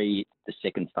 3, the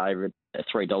second favourite, a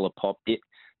 $3 pop.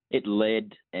 It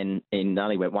led and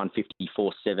only went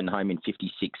 154.7 home in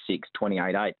 56.6,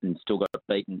 28.8, and still got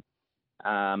beaten.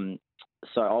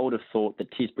 So, I would have thought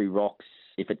that Tisbury Rocks,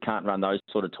 if it can't run those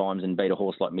sort of times and beat a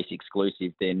horse like Miss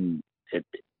Exclusive, then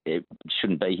it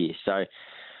shouldn't be here. So,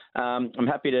 I'm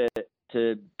happy to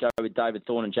go with David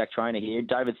Thorne and Jack Trainer here.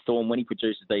 David Thorne, when he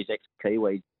produces these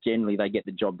ex-Kiwis, generally they get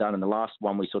the job done. And the last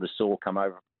one we sort of saw come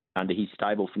over under his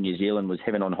stable from New Zealand was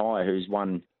Heaven on High, who's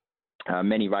won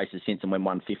many races since and went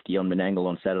 150 on Menangle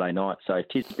on Saturday night. So if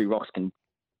Tisbury Rocks can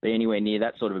be anywhere near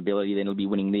that sort of ability, then he'll be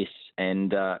winning this,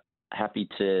 and happy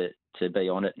to be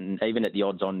on it. And even at the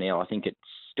odds on now, I think it's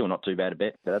still not too bad a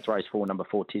bet. So that's race 4, number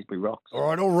 4, Tisbury Rocks. All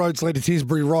right, all roads lead to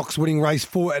Tisbury Rocks winning race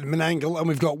 4 at Menangle, and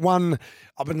we've got one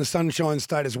up in the Sunshine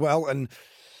State as well. And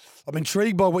I'm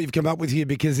intrigued by what you've come up with here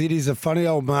because it is a funny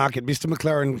old market. Mr.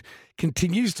 McLaren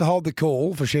continues to hold the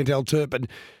call for Chantal Turpin,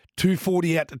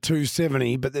 240 out to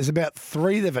 270, but there's about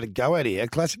 3 they've had to go at here.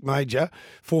 Classic Major,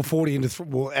 440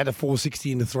 out of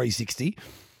 460 into 360.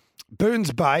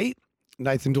 Burns Bay,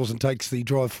 Nathan Dawson takes the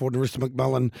drive forward, and Arista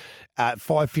McMullen at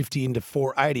 550 into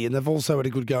 480. And they've also had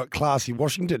a good go at Classy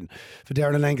Washington for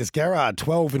Darren and Angus Garrard,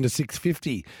 12 into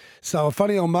 650. So a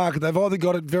funny old market. They've either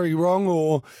got it very wrong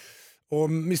or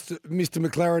Mr.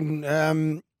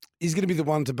 McLaren is going to be the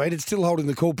one to beat. It's still holding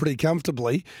the call pretty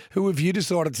comfortably. Who have you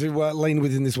decided to lean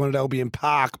with in this one at Albion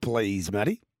Park, please,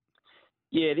 Matty?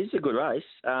 Yeah, it is a good race.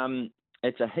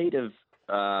 It's a heat of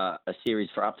a series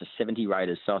for up to 70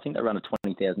 raters. So I think they run a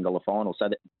 $20,000 final. So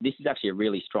this is actually a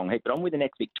really strong heat. But I'm with an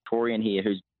ex-Victorian here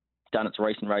who's done its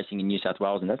recent racing in New South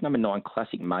Wales, and that's number 9,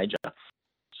 Classic Major.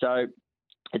 So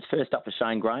it's first up for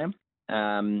Shane Graham.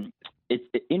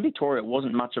 In Victoria, it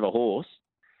wasn't much of a horse,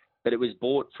 but it was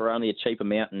bought for only a cheap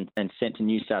amount and sent to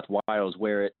New South Wales,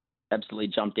 where it absolutely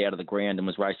jumped out of the ground and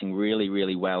was racing really,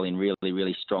 really well in really,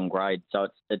 really strong grade. So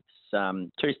it's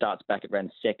 2 starts back. It ran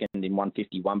second in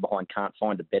 151 behind Can't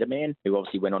Find a Better Man, who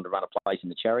obviously went on to run a place in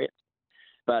the Chariots.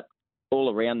 But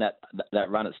all around that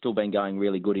run, it's still been going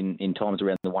really good in times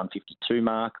around the 152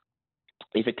 mark.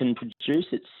 If it can produce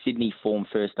its Sydney form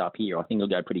first up here, I think it'll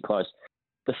go pretty close.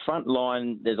 the front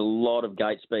line, there's a lot of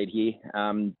gate speed here.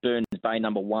 Burns Bay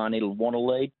number 1, it'll want to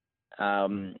lead.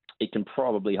 It can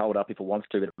probably hold up if it wants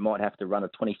to, but it might have to run a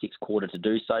 26 quarter to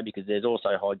do so because there's also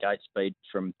high gate speed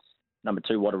from number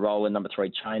 2, What a Roll, and number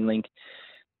 3, Chainlink.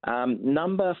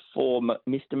 Number 4,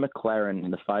 Mr. McLaren,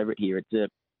 the favourite here.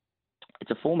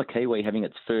 It's a former Kiwi having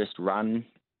its first run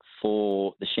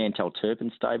for the Chantal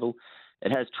Turpin stable.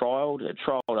 It has trialled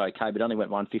okay, but only went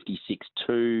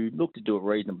 156.2. Looked to do it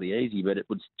reasonably easy, but it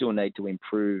would still need to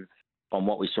improve on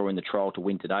what we saw in the trial to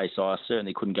win today. So I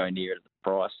certainly couldn't go near it at the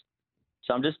price.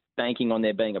 So I'm just banking on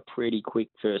there being a pretty quick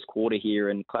first quarter here.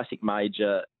 And Classic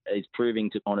Major is proving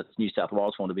on its New South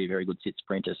Wales form to be a very good sit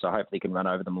sprinter. So hopefully can run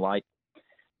over them late.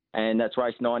 And that's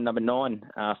race 9, number 9,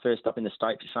 first up in the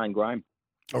state for Shane Graham.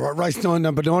 All right, race 9,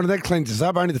 number 9, and that cleans us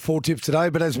up. Only the 4 tips today,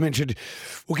 but as mentioned,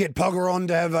 we'll get Pogger on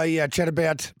to have a chat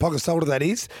about, Pogger Solder that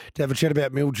is, to have a chat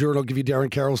about Mildura, and I'll give you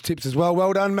Darren Carroll's tips as well.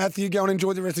 Well done, Matthew. Go and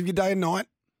enjoy the rest of your day and night.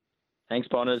 Thanks,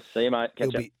 Bonners. See you, mate.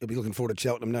 Catch up. He'll be looking forward to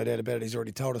Cheltenham, no doubt about it. He's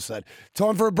already told us that.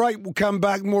 Time for a break. We'll come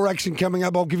back. More action coming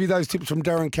up. I'll give you those tips from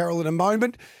Darren Carroll in a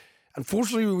moment.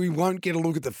 Unfortunately, we won't get a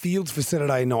look at the fields for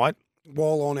Saturday night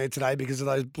while on air today because of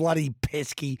those bloody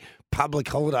pesky public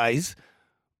holidays.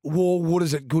 What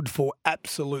is it good for?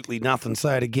 Absolutely nothing.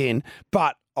 Say it again.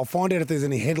 But I'll find out if there's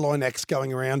any headline acts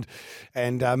going around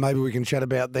and maybe we can chat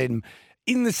about them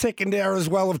in the second hour as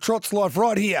well of Trot's Life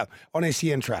right here on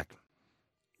SEN Track.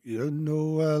 You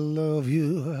know I love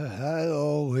you, I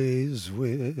always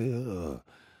will.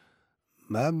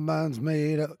 My mind's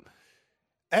made up.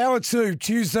 Hour 2,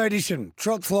 Tuesday edition,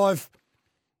 Trot's Life.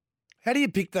 How do you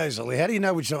pick those, Ollie? How do you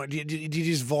know which one? Do you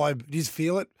just vibe? Do you just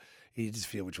feel it? You just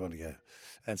feel which one to go.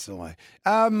 That's the way.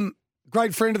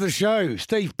 Great friend of the show,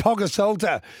 Steve Pogger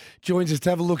Solter, joins us to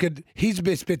have a look at his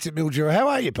best bets at Mildura. How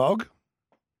are you, Pog?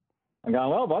 I'm going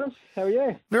well, Bonners. How are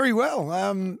you? Very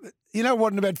well. You know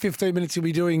what? In about 15 minutes, you'll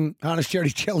be doing Harness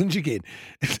Charity Challenge again.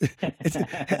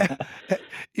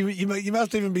 You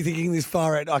must even be thinking this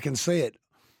far out. I can see it.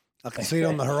 I can see it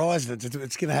on the horizon.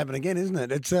 It's going to happen again, isn't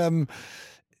it? It's the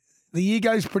year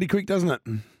goes pretty quick, doesn't it?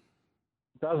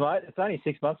 It does, mate. It's only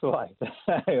 6 months away. So,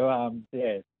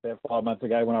 about 5 months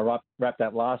ago when I wrapped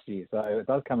up last year. So it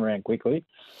does come around quickly.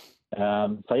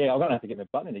 I'm going to have to get my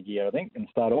button into gear, I think, and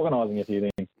start organising a few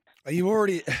things. Are you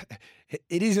already?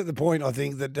 It is at the point, I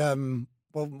think, that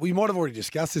we might have already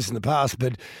discussed this in the past,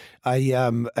 but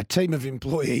a team of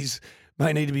employees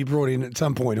may need to be brought in at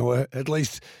some point, or at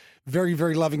least very,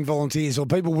 very loving volunteers or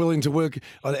people willing to work.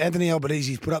 Anthony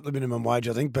Albanese's put up the minimum wage,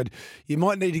 I think, but you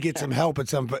might need to get some help at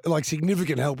some, like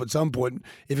significant help at some point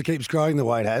if it keeps growing the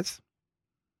way it has.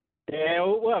 Yeah,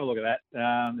 we'll have a look at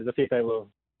that. There's a few people who've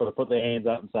sort of put their hands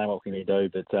up and saying, what can we do?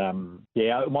 But,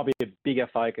 it might be a bigger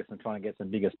focus on trying to get some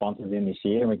bigger sponsors in this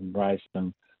year, and we can raise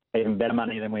some even better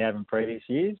money than we have in previous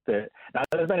years. But no,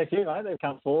 there's been a few, mate. They've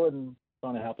come forward and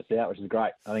trying to help us out, which is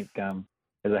great. I think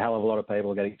there's a hell of a lot of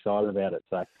people getting excited about it.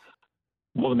 So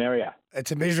more the merrier.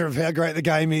 It's a measure of how great the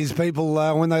game is. People,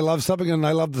 when they love something and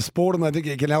they love the sport and they think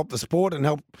it can help the sport and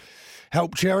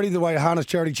help charity the way Harness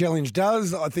Charity Challenge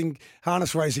does. I think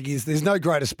harness racing there's no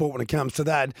greater sport when it comes to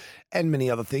that and many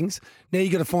other things. Now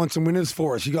you've got to find some winners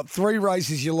for us. You've got 3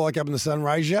 races you like up in the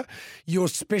Sunraysia, your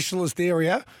specialist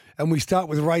area, and we start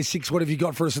with race 6. What have you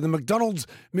got for us in the McDonald's,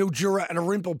 Mildura and a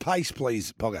Rimple Pace,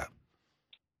 please, Pogger?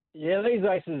 Yeah, these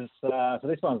races, so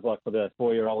this one's like for the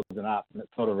 4-year-olds and up, and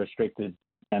it's sort of restricted,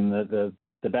 and the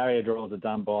barrier draws are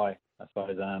done by, I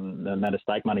suppose, the amount of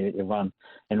stake money that you've won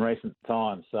in recent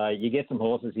times. So you get some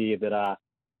horses here that are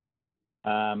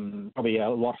probably a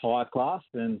lot higher class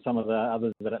than some of the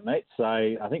others that it meets. So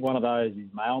I think one of those is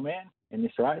Mailman in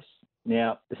this race.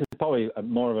 Now, this is probably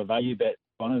more of a value bet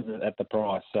on at the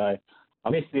price. So I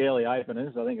missed the early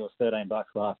openers. I think it was $13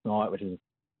 last night, which is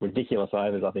ridiculous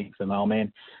overs, I think, for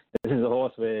Mailman. This is a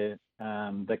horse where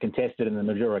that contested in the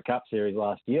Mildura Cup Series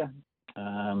last year.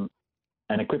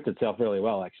 And equipped itself really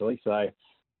well, actually. So,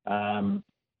 and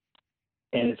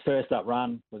its first up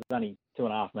run was only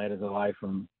 2.5 metres away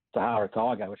from Sahara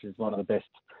Tiger, which is one of the best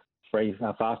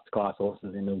fast class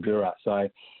horses in Mildura. So,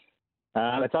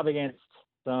 it's up against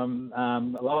some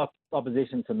a lot of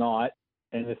opposition tonight.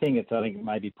 And the thing that's, I think,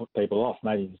 maybe put people off,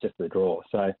 maybe it's just the draw.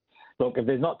 So, look, if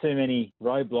there's not too many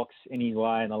roadblocks in his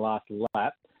way in the last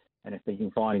lap, and if he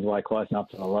can find his way close enough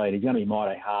to the lead, he's going to be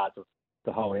mighty hard to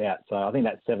hold out. So I think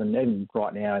that's even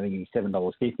right now, I think he's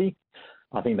 $7.50.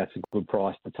 I think that's a good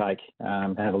price to take,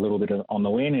 to have a little bit on the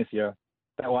win. If you're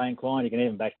that way inclined, you can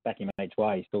even back him each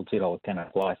way. He's still $2.10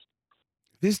 a place.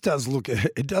 This does look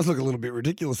a little bit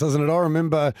ridiculous, doesn't it? I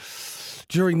remember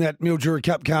during that Mildura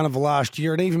Cup Carnival last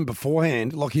year, and even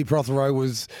beforehand, Lockie Prothero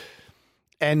was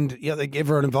And I think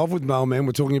everyone involved with Mailman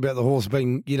were talking about the horse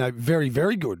being, very,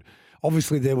 very good.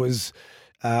 Obviously, there was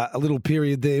a little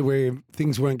period there where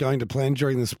things weren't going to plan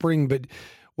during the spring. But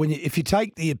if you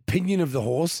take the opinion of the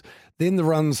horse, then the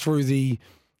runs through the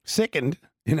second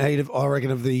in aid of, I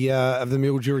reckon, of the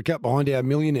Mildura Cup behind our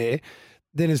Millionaire,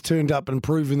 then has turned up and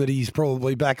proven that he's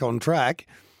probably back on track.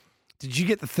 Did you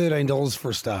get the $13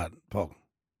 for a start, Pog?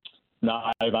 No,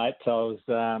 mate. So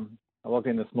I logged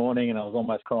in this morning and I was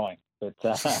almost crying. But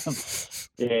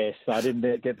yes, I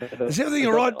didn't get the. Is everything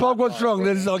all right, Pog? What's wrong?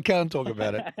 I can't talk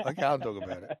about it.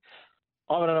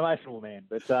 I'm an emotional man,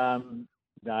 but I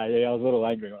was a little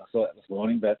angry when I saw that this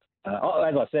morning. But as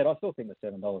I said, I still think the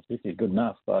 $7.50 is good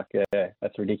enough.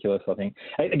 That's ridiculous. I think.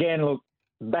 Again, look,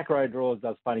 back row draws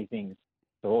does funny things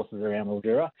to horses around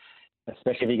Mildura,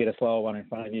 especially if you get a slower one in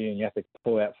front of you and you have to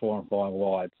pull out 4 and 5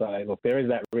 wide. So look, there is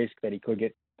that risk that he could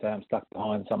get stuck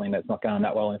behind something that's not going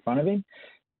that well in front of him.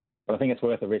 But I think it's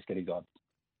worth the risk at his odds.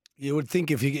 You would think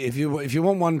if you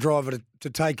want one driver to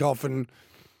take off and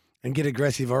get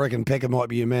aggressive, I reckon Pecca might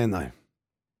be your man, though.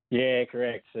 Yeah,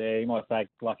 correct. He might take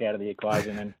luck out of the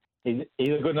equation, and he's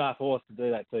a good enough horse to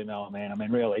do that too, Mel, man. I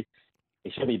mean, really,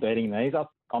 he should be beating these.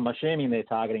 I'm assuming they're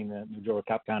targeting the Mildura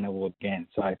Cup Carnival again.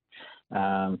 So,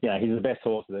 he's the best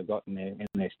horse that they've got in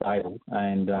their stable,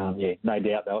 and no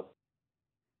doubt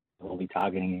they'll be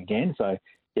targeting again. So.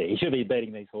 Yeah, he should be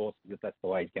beating these horses if that's the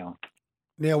way he's going.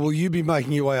 Now, will you be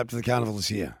making your way up to the carnival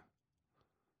this year?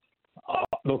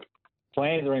 Look,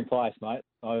 plans are in place, mate.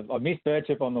 I missed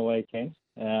Birchip on the weekend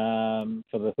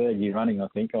for the third year running, I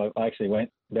think. I actually went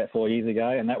about 4 years ago,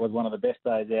 and that was one of the best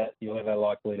days out you'll ever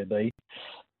likely to be,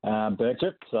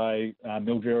 Birchip. So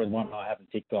Mildura is one I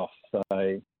haven't ticked off.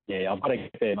 So, yeah, I've got to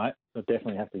get there, mate. I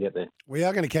definitely have to get there. We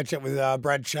are going to catch up with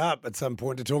Brad Sharp at some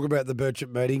point to talk about the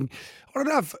Birchip meeting. I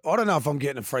don't know if I'm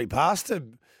getting a free pass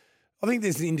I think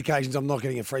there's indications I'm not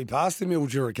getting a free pass to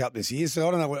Mildura Cup this year, so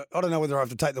I don't know whether I have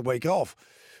to take the week off.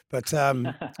 But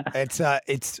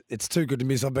it's too good to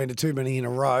miss. I've been to too many in a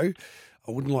row.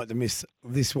 I wouldn't like to miss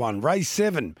this one. Race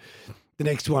 7. The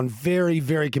next one, very,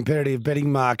 very competitive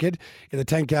betting market in the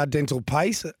Tankard Dental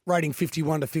Pace, rating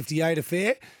 51 to 58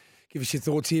 affair. Give us your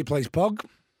thoughts here, please, Pog.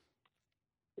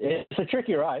 Yeah, it's a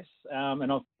tricky race,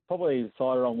 and I've probably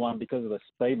decided on one because of the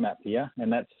speed map here,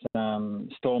 and that's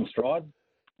Storm Stride.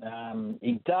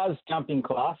 He does jump in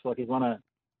class, like he's won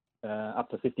up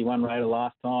to 51 rater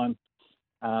last time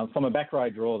from a back row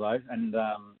draw, though, and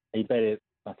he bet it,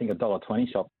 I think,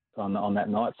 $1.20 shop on that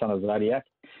night, Son of Zodiac.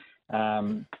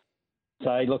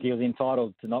 So, look, he was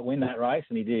entitled to not win that race,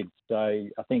 and he did. So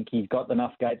I think he's got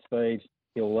enough gate speed.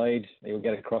 He'll lead. He'll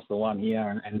get across the one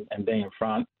here and be in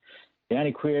front. The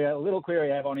only little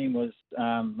query I have on him was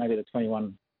maybe the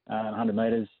 2100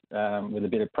 metres with a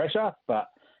bit of pressure, but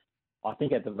I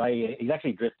think at the value, he's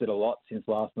actually drifted a lot since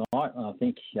last night, and I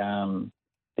think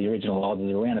the original odds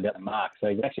is around about the mark. So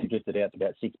he's actually drifted out to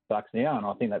about $6 now, and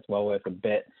I think that's well worth a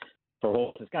bet for a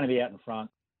horse that's going to be out in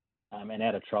front and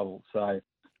out of trouble. So,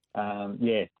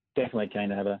 definitely keen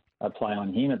to have a play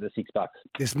on him at the $6.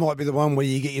 This might be the one where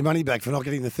you get your money back for not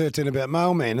getting the 13 about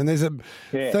Mailman. And there's a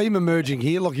theme emerging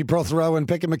here, Lockie Prothero and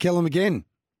Pecca McKellum again.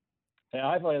 Yeah,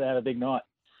 hopefully they have a big night.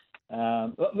 They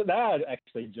are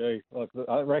actually due. Look,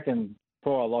 I reckon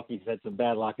poor Lockie's had some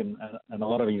bad luck in a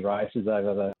lot of his races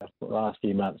over the last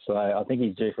few months. So I think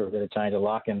he's due for a bit of change of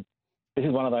luck. And this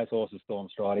is one of those horses, Storm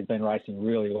Stride. He's been racing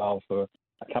really well for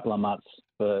a couple of months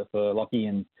for Lockie,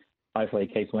 and hopefully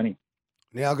he keeps winning.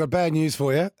 Now, I've got bad news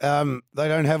for you. They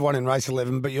don't have one in race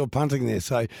 11, but you're punting there.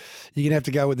 So you're going to have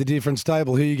to go with a different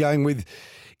stable. Who are you going with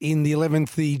in the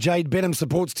 11th? The Jade Benham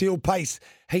Supports Teal Pace,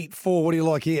 Heat 4. What do you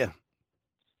like here?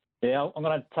 Yeah, I'm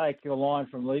going to take a line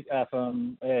from Luke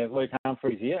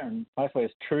Humphries here, and hopefully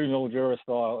it's true Mildura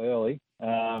style early.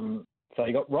 So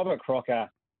you got Robert Crocker,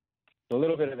 a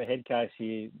little bit of a head case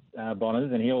here,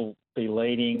 Bonners, and he'll be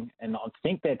leading. And I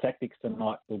think their tactics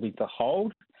tonight will be to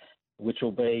hold, which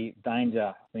will be danger,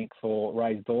 I think, for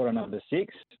Ray's daughter, number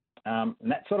 6. And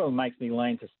that sort of makes me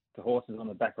lean to horses on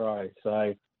the back row. So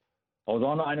I was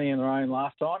on Only in the Rain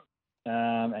last time,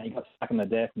 and he got stuck in the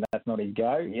death, and that's not his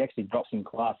go. He actually drops in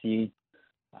class here,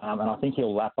 and I think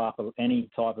he'll lap up any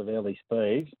type of early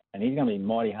speed, and he's going to be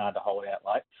mighty hard to hold out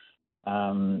late.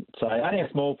 So only a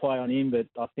small play on him, but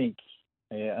I think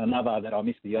another that I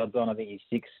missed the odds on. I think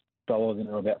he's $6 and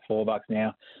they're about $4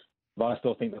 now. But I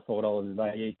still think the $4 is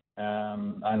value.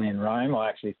 Only in Rome, I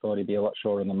actually thought he'd be a lot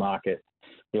shorter in the market.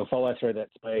 He'll follow through that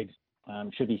speed.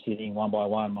 Should be sitting 1 by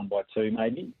 1, 1 by 2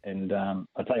 maybe. And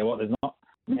I tell you what, there's not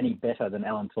many better than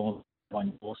Alan Thorne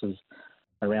horses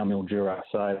around Mildura.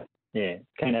 So, yeah,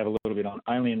 can have a little bit on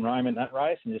Only in Rome in that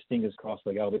race, and just fingers crossed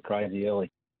they go a bit crazy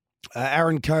early.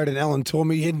 Aaron Code and Alan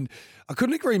Tormey. And I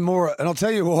couldn't agree more. And I'll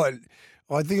tell you what,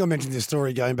 I think I mentioned this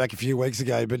story going back a few weeks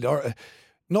ago, but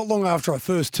not long after I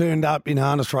first turned up in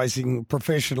harness racing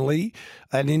professionally,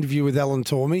 I had an interview with Alan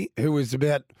Tormey, who was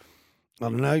about,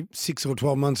 6 or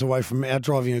 12 months away from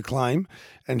outdriving a claim.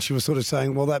 And she was sort of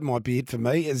saying, well, that might be it for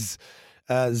me, as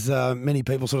many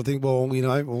people sort of think, well,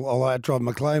 I'll outdrive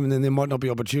my claim and then there might not be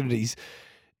opportunities.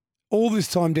 All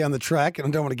this time down the track, and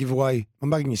I don't want to give away, I'm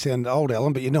making you sound old,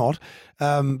 Alan, but you're not.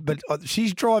 But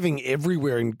she's driving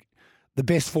everywhere in the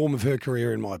best form of her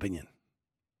career, in my opinion.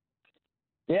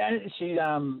 Yeah, she.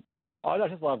 I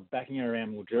just love backing her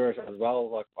around Mildura as well.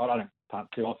 Like, I don't punt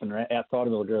too often outside of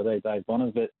Mildura these days,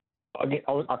 Bonners, but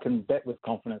I can bet with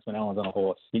confidence when Alan's on a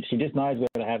horse. She just knows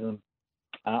where to have them.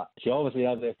 She obviously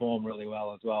has their form really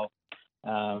well as well.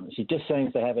 She just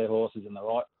seems to have her horses in the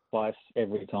right place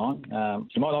every time.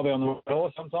 She might not be on the right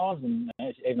horse sometimes, and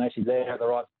even though she's there at the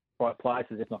right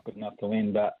places, it's not good enough to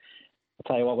win. But I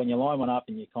tell you what, when you line one up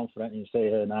and you're confident and you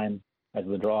see her name as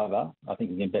the driver, I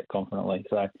think you can bet confidently.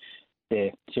 So, yeah,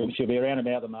 she'll be around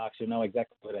about the mark. She'll know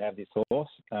exactly where to have this horse.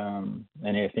 And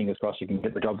yeah, fingers crossed she can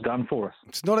get the job done for us.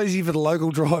 It's not easy for the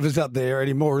local drivers up there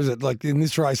anymore, is it? Like in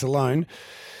this race alone,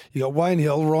 you got Wayne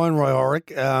Hill, Ryan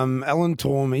Ryorick, Alan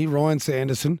Tormey, Ryan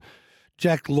Sanderson,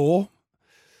 Jack Law.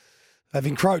 They've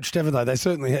encroached, haven't they? They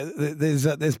certainly have.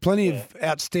 There's plenty of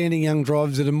outstanding young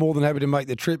drivers that are more than happy to make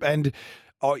the trip. And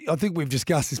I think we've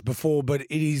discussed this before, but it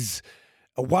is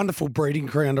a wonderful breeding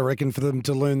ground, I reckon, for them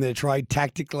to learn their trade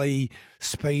tactically,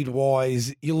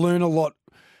 speed-wise. You learn a lot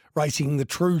racing the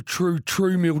true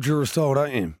Mildura style,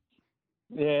 don't you?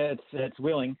 Yeah, it's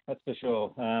willing, that's for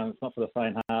sure. It's not for the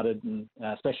faint-hearted, and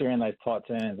especially around those tight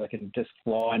turns. They can just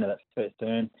fly into that first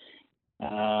turn.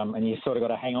 And you sort of got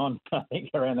to hang on, I think,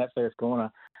 around that first corner.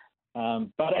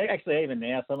 But actually, even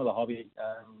now, some of the hobby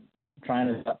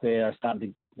trainers up there are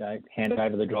starting to hand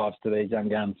over the drives to these young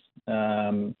guns.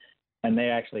 And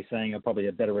they're actually seeing probably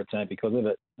a better return because of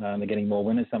it. They're getting more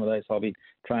winners, some of those hobby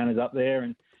trainers up there.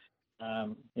 And,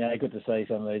 good to see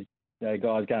some of these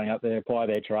guys going up there, apply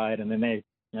their trade, and then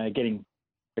they're getting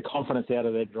the confidence out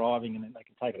of their driving, and then they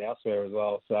can take it elsewhere as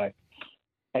well. So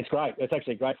it's great. It's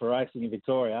actually great for racing in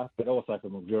Victoria, but also for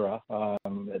Mildura.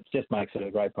 It just makes it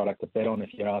a great product to bet on, if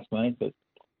you ask me. But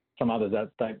some others that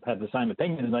don't have the same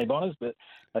opinion as me, Bonners, but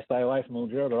they stay away from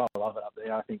Mildura. But I love it up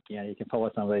there. I think you can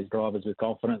follow some of these drivers with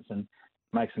confidence and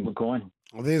make some good coin.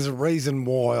 Well, there's a reason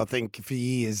why I think for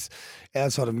years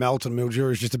outside of Melton,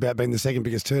 Mildura is just about being the second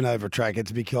biggest turnover track.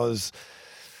 It's because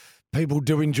people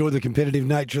do enjoy the competitive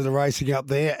nature of the racing up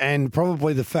there, and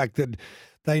probably the fact that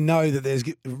they know that there's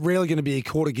rarely going to be a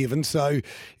quarter given. So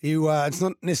it's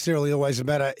not necessarily always a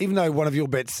matter, even though one of your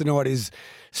bets tonight is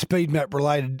speed map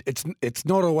related, it's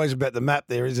not always about the map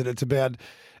there, is it? It's about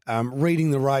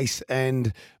reading the race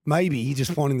and maybe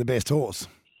just finding the best horse.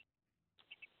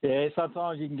 Yeah,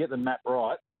 sometimes you can get the map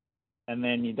right and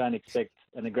then you don't expect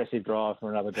an aggressive drive from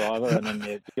another driver, and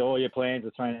then all your plans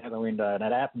are thrown out the window, and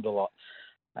that happens a lot.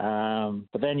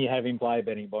 But then you have in-play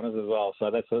betting, Bonners, as well, so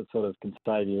that sort of can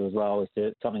save you as well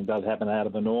if something does happen out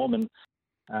of the norm, and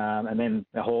then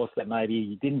a horse that maybe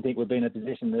you didn't think would be in a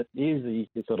position that is, you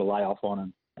sort of lay off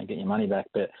on and get your money back.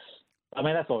 But I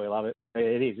mean, that's why we love it.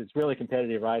 It is. It's really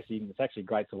competitive racing. It's actually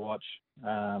great to watch,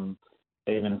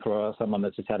 even for someone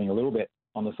that's just having a little bit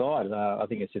on the side. I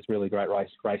think it's just really great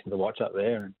racing to watch up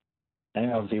there,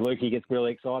 and obviously Lukey gets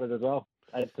really excited as well.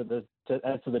 Adds to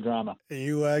the drama.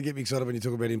 You get me excited when you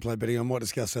talk about in-play betting. I might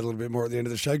discuss that a little bit more at the end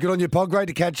of the show. Good on you, Pod. Great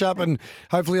to catch up, and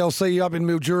hopefully I'll see you up in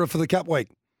Mildura for the Cup Week.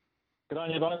 Good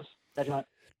on you, Bonners. Catch you, mate.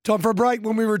 Time for a break.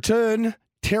 When we return,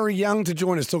 Terry Young to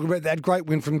join us, talking about that great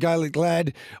win from Gaelic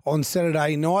Lad on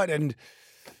Saturday night. And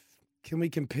can we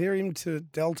compare him to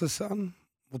Delta Sun?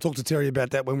 We'll talk to Terry about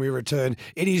that when we return.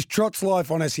 It is Trots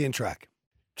Life on SEN Track.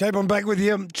 Jape, I'm back with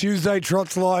you. Tuesday,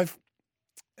 Trots Life.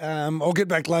 I'll get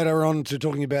back later on to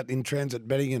talking about in-transit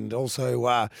betting and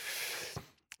also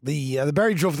the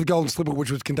Barry draw for the Golden Slipper,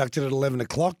 which was conducted at 11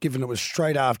 o'clock, given it was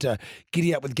straight after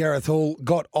Giddy Up with Gareth Hall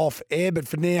got off air. But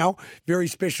for now, very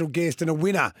special guest and a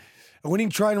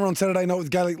winning trainer on Saturday night with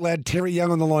Gaelic Lad, Terry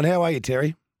Young on the line. How are you,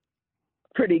 Terry?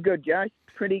 Pretty good, Joe.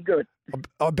 Pretty good.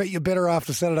 I bet you're better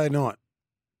after Saturday night.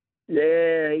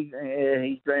 Yeah,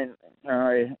 he's been.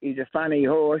 He's a funny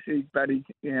horse, but he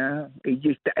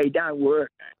don't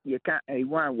work. He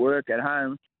won't work at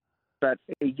home, but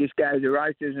he just goes to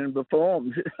races and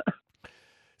performs.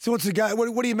 So what's the go?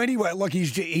 What do you mean? Like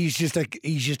he's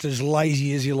just as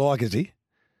lazy as you like, is he?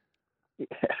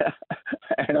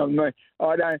 And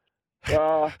I don't.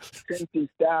 Well, since he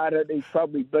started, he's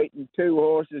probably beaten 2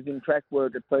 horses in track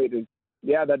work at Peters.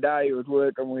 the other day he was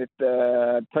working with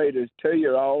Peter's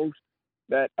 2-year-olds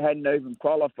that hadn't even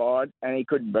qualified, and he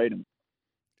couldn't beat them.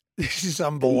 This is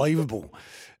unbelievable.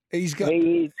 He's got.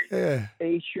 He's Yeah.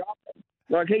 shocking.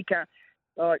 Like he can't.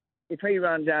 Like if he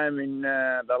runs home in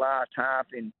the last half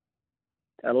in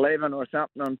 11 or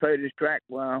something on Peter's track,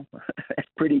 well, that's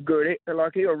pretty good.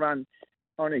 Like he'll run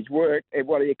on his work.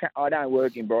 Well, I don't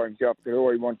work him by himself because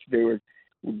all he wants to do is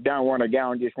don't want to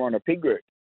go and just want a pig route.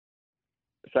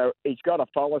 So he's got to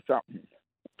follow something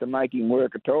to make him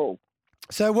work at all.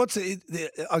 So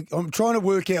I'm trying to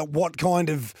work out what kind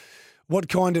of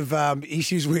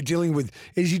issues we're dealing with.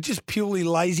 Is he just purely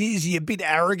lazy? Is he a bit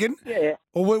arrogant? Yeah.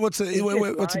 Or what's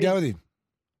the go with him?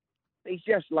 He's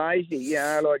just lazy.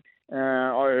 Like I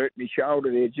hurt my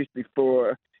shoulder there just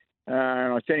before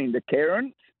I sent him to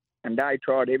Karen, and they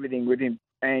tried everything with him,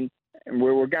 and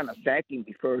we were going to sack him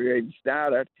before we even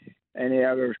started. And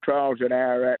there was trials at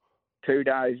our 2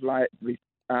 days late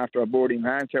after I brought him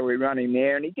home, so we run him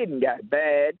there, and he didn't go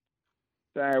bad.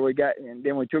 So and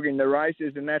then we took him to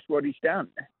races, and that's what he's done.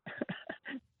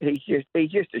 he's just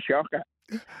a shocker.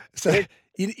 So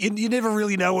you never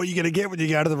really know what you're going to get when you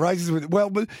go to the races with. Well,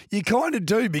 but you kind of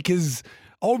do, because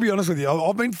I'll be honest with you,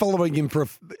 I've been following him for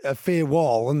a fair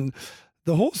while, and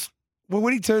the horse. Well,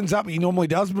 when he turns up, he normally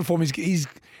does perform. He's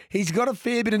got a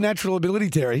fair bit of natural ability,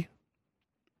 Terry.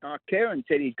 Karen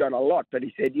said he's got a lot, but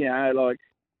he said, like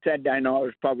Saturday night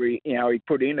was probably, he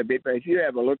put in a bit. But if you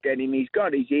have a look at him, he's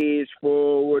got his ears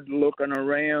forward, looking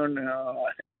around. And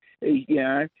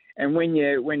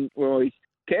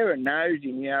Karen knows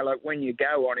him, like when you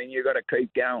go on him, you've got to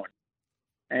keep going.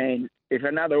 And if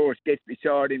another horse gets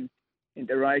beside him in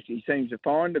the race, he seems to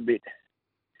find a bit.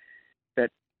 But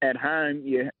at home,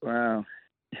 you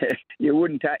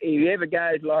wouldn't take. If he ever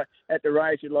goes like at the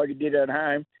races like he did at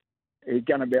home, he's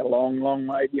going to be a long, long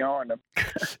way behind him.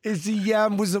 Is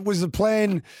was the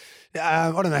plan?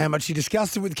 I don't know how much you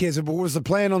discussed it with Keza, but was the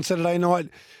plan on Saturday night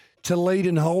to lead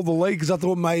and hold the lead? Because I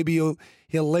thought maybe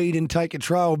he'll lead and take a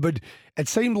trail, but it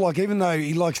seemed like even though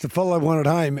he likes to follow one at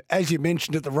home, as you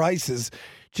mentioned at the races,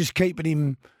 just keeping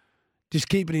him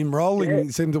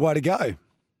rolling seemed the way to go.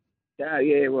 Oh,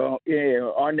 yeah, well, yeah,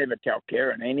 I never tell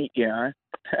Karen I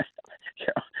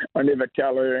never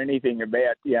tell her anything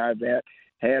about about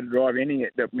how to drive any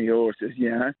of my horses,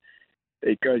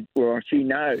 because, well, she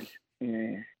knows.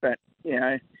 Yeah. But, she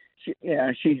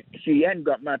hadn't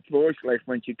got much voice left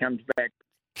when she comes back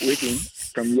with him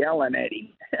from yelling at him.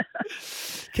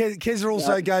 Keza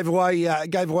also gave away, I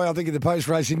think, in the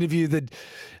post-race interview that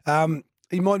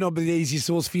he might not be the easiest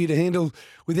horse for you to handle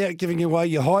without giving away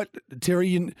your height.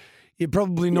 Terry, you're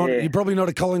probably not. Yeah. You're probably not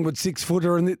a Collingwood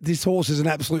 6-footer, and this horse is an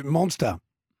absolute monster.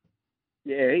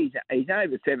 Yeah, he's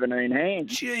over 17 hands.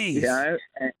 Jeez.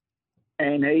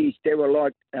 And there were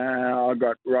like I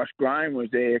got Ross Graham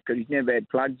was there because he's never had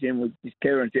plugs in with his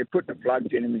parents. They're putting the plugs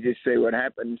in him and just see what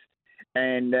happens.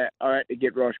 And I had to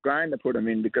get Ross Graham to put them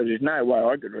in because there's no way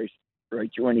I could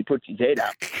reach when he puts his head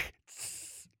up.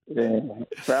 Yeah.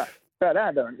 But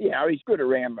he's good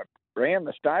around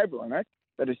the stable and it,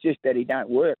 but it's just that he don't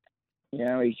work.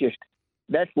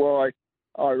 That's why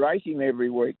I race him every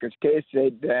week because Kes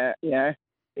said,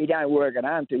 he don't work at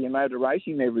home until you know to race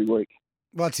him every week.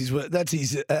 That's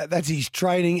his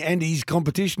training and his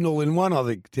competition all in one. I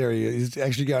think Terry is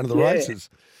actually going to the races.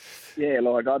 Yeah,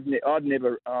 like I'd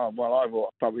never. I've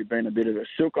probably been a bit of a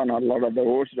sook on a lot of the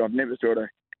horses. I've never sort of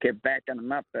kept backing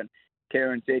them up. But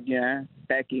Karen said,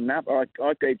 back him up. I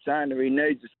keep saying that he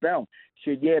needs a spell.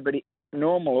 She said, but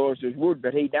normal horses would,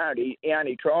 but he don't. He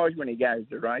only tries when he goes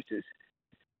to races.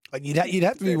 You'd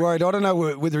have to be worried. I don't know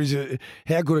whether he's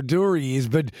how good a doer he is,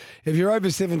 but if you're over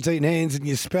 17 hands and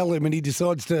you spell him and he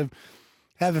decides to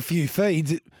have a few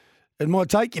feeds, it might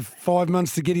take you 5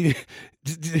 months to get him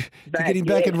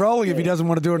back and rolling if he doesn't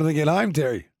want to do anything at home,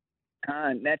 Terry.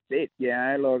 And that's it.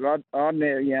 Like I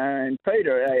never, and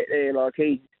Peter, like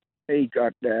he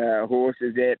got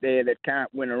horses out there that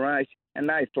can't win a race, and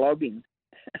they flog him.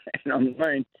 And I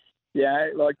mean,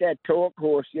 like that Talk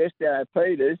horse yesterday,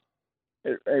 Peters.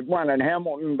 It won in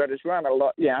Hamilton, but it's run a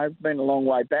lot. It's been a long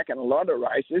way back in a lot of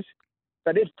races,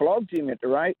 but it flogs him at the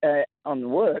race on the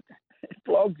work. It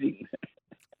flogs him.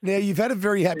 Now you've had a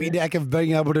very happy knack of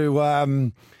being able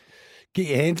to get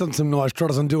your hands on some nice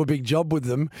trotters and do a big job with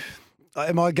them.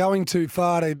 Am I going too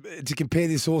far to compare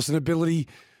this horse in ability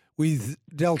with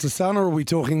Delta Sun, or are we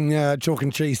talking chalk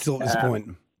and cheese still at this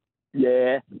point?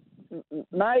 Yeah,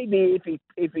 maybe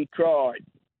if he tried.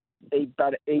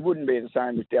 But he wouldn't be the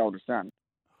same as Delta Sun.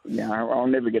 I'll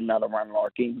never get another one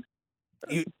like him.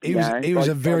 He was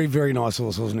a very, very nice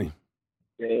horse, wasn't he?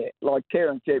 Yeah, like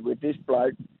Karen said with this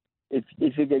bloke, if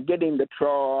you could get him to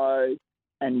try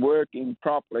and work him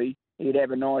properly, he'd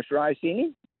have a nice race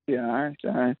in him,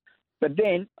 So, but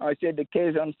then I said to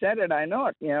Kez on Saturday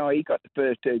night, he got the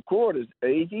first 2 quarters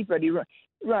easy, but he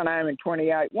run home in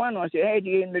 28-1. I said, how'd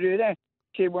you get him to do that?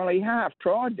 He said, well, he half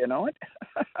tried tonight.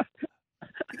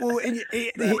 Well,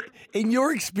 in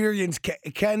your experience,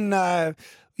 can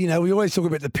we always talk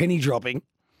about the penny dropping.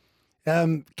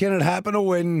 Can it happen, or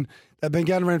when they've been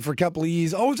going around for a couple of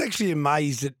years? I was actually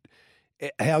amazed at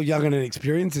how young and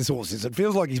inexperienced this horse is. It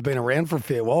feels like he's been around for a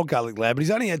fair while, Garlic Lad, but he's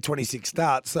only had 26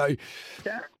 starts. So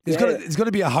there's got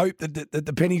to be a hope that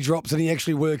the penny drops and he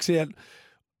actually works out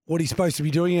what he's supposed to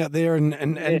be doing out there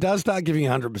and does start giving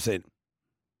 100%.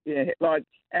 Yeah, like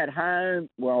at home,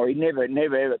 well, he never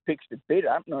ever picks the bit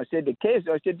up. And I said to Kez,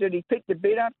 did he pick the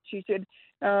bit up? She said,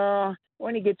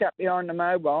 when he gets up behind the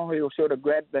mobile, he'll sort of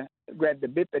grab the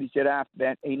bit. But he said after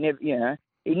that, he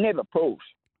never pulls.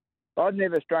 I've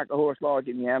never struck a horse like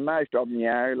him, most of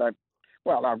them,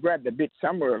 I've grabbed the bit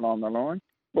somewhere along the line.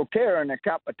 Well, Karen, a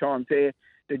couple of times there,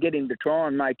 to get him to try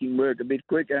and make him work a bit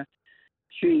quicker,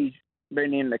 she's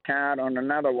been in the cart on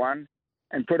another one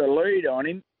and put a lead on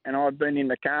him, and I've been in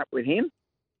the cart with him.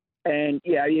 And,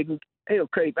 he'll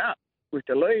keep up with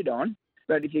the lead on,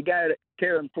 but if you go to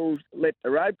Karen let the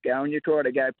rope go and you try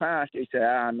to go past, he say,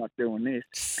 I'm not doing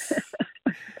this.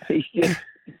 He's just...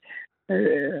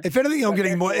 If anything, I'm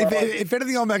getting more. If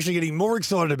anything, I'm actually getting more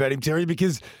excited about him, Terry,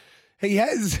 because he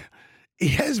has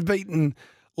beaten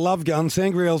Love Gun.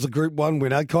 Sangriel's a Group 1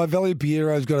 winner. Kai Valley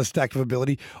Piero's got a stack of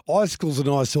ability. Icicle's a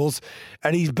nice horse,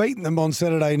 and he's beaten them on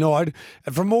Saturday night.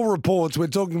 And from all reports, we're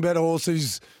talking about a horse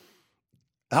who's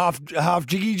half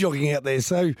jiggy jogging out there.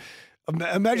 So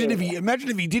imagine if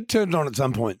he did turn it on at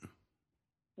some point.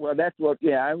 Well, that's what we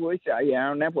say,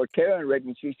 and that's what Karen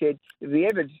reckons. She said if he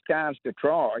ever starts to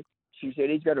try, she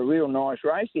said he's got a real nice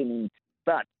race in him.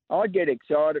 But I get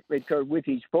excited because with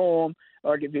his form,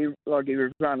 like if he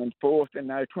was running fourth in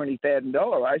those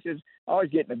 $20,000 races, I was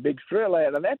getting a big thrill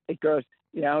out of that because,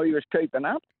 he was keeping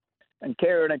up. And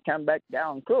Karen had come back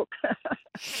going cook.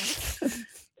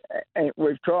 And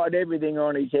we've tried everything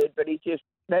on his head, but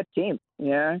that's him,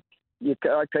 I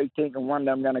keep thinking one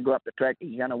day I'm going to go up the track,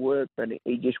 he's going to work, but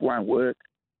he just won't work.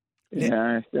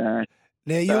 So...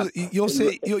 Now, you're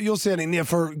sounding, now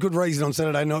for good reason on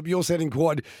Saturday night, but you're sounding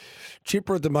quite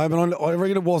chipper at the moment. I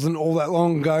reckon it wasn't all that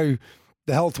long ago.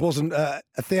 The health wasn't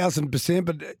 1,000%,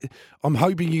 but I'm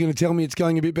hoping you're going to tell me it's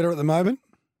going a bit better at the moment.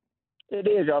 It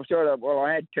is.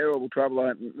 I had terrible trouble.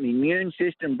 My immune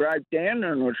system broke down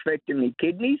and was affecting my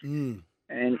kidneys, and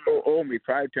all my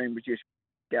protein was just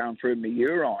going through my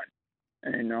urine.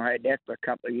 And I had that for a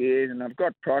couple of years, and I've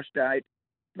got prostate,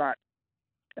 but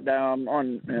I'm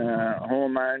on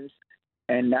hormones,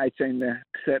 and they seem to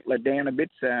settle it down a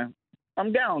bit. So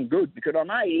I'm going good because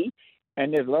I'm 80,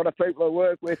 and there's a lot of people I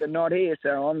work with are not here,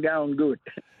 so I'm going good.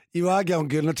 You are going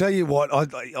good, and I tell you what,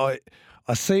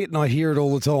 I see it and I hear it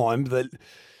all the time that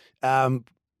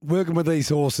working with these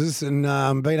horses and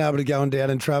being able to go and down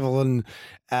and travel and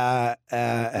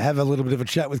have a little bit of a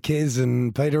chat with Kez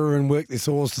and Peter and work this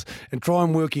horse and try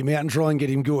and work him out and try and get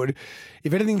him good.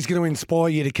 If anything's going to inspire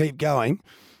you to keep going,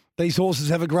 these horses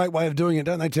have a great way of doing it,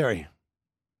 don't they, Terry?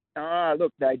 Oh,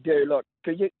 look, they do. Look,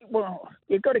 because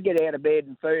you've got to get out of bed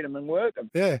and feed them and work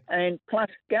them. Yeah. And plus,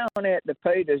 going out to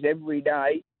Peters every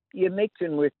day, you're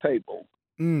mixing with people.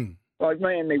 Like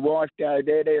me and my wife go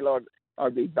there, like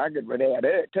I'd be buggered without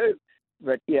her too.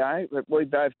 But we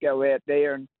both go out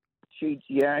there, and she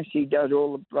does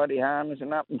all the bloody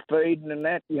harnessing up and feeding and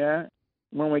that.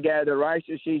 When we go to the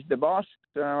races, she's the boss,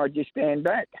 so I just stand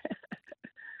back.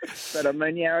 But I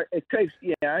mean, it keeps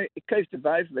the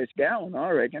both of us going, I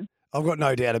reckon. I've got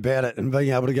no doubt about it, and being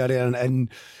able to go down and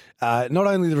not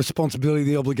only the responsibility,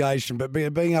 the obligation, but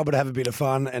being able to have a bit of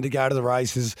fun and to go to the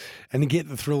races and to get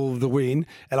the thrill of the win.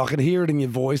 And I can hear it in your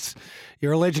voice.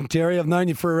 You're a legend, Terry. I've known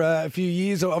you for a few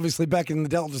years, obviously back in the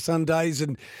Delta Sun days,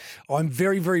 and I'm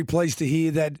very, very pleased to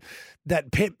hear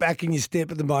that pep back in your step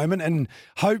at the moment. And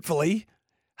hopefully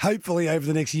over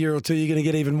the next year or two, you're going to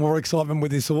get even more excitement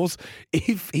with this horse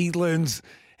if he learns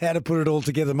how to put it all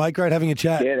together. Mate, great having a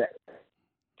chat. Yeah.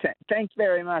 Thanks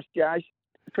very much, Josh.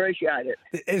 Appreciate it.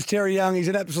 It's Terry Young. He's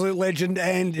an absolute legend,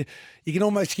 and you can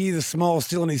almost hear the smile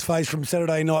still on his face from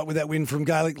Saturday night with that win from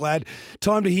Gaelic Lad.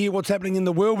 Time to hear what's happening in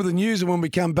the world with the news, and when we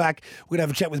come back, we're going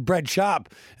to have a chat with Brad Sharp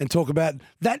and talk about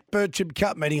that Birchip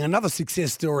Cup meeting, another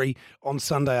success story on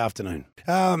Sunday afternoon.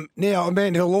 Now, a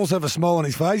man who'll also have a smile on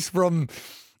his face from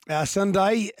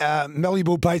Sunday,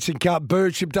 Malleebull Pacing Cup,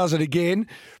 Birchip does it again.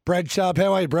 Brad Sharp,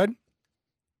 how are you, Brad?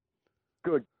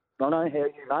 Good. Bono, how are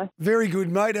you, mate? Very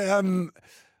good, mate.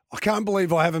 I can't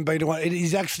believe I haven't been to one. It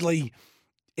is actually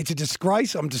it's a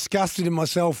disgrace. I'm disgusted in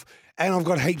myself, and I've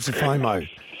got heaps of FOMO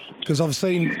because I've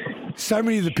seen so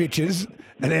many of the pictures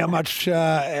and how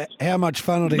much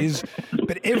fun it is.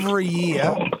 But every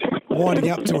year, winding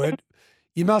up to it,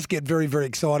 you must get very, very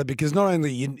excited because not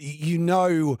only you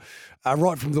know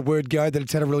right from the word go that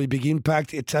it's had a really big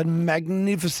impact. It's a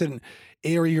magnificent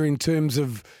area in terms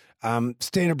of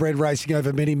standardbred racing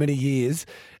over many, many years.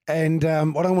 And I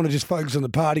don't want to just focus on the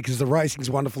party because the racing's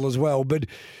wonderful as well, but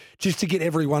just to get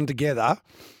everyone together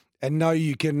and know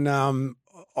you can,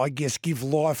 I guess, give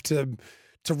life to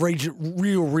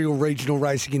real regional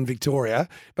racing in Victoria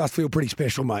must feel pretty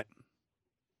special, mate.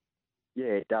 Yeah,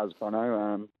 it does,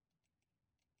 Bono.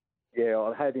 Yeah,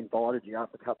 I have invited you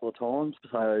up a couple of times,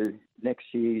 so next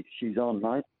year she's on,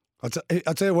 mate.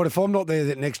 I'll tell you what, if I'm not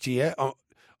there next year,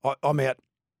 I'm out.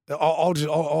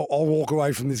 I'll walk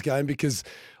away from this game because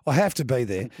I have to be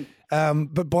there.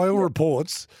 But by all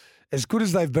reports, as good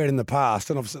as they've been in the past,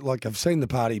 and I've seen the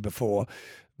party before,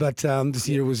 but this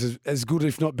year was as good,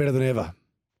 if not better than ever.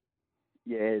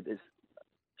 Yeah, there's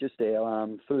just our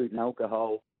food and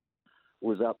alcohol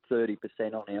was up 30%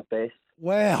 on our best.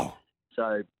 Wow.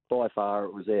 So by far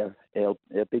it was our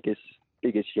biggest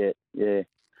yet. Yeah.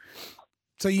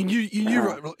 So you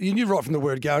knew right from the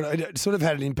word go. It sort of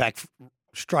had an impact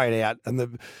straight out, and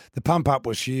the pump up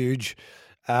was huge.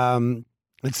 And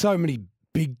so many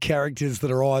big characters that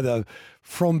are either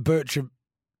from Birchip,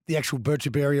 the actual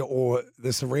Birchip area, or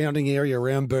the surrounding area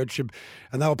around Birchip,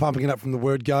 and they were pumping it up from the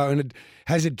word go. And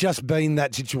has it just been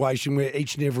that situation where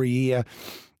each and every year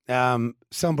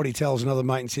somebody tells another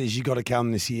mate and says, you got to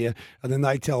come this year, and then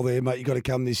they tell their mate, you got to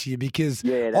come this year, because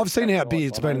I've seen how big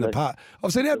it's been in the past.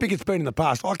 I've seen how big it's been in the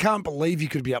past. I can't believe you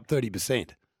could be up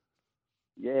 30%.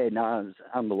 Yeah, no, it's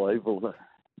unbelievable.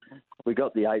 We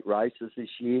got the 8 races this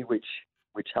year, which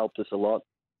helped us a lot.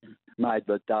 Made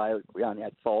the day. We only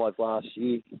had 5 last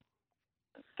year.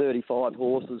 35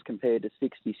 horses compared to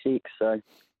 66. So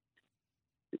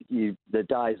the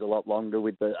day's a lot longer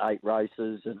with the 8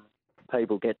 races, and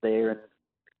people get there and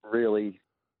really,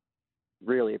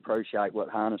 really appreciate what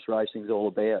harness racing's all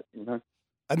about, you know.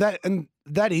 And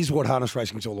that is what harness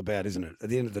racing's all about, isn't it? At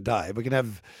the end of the day, we can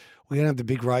have the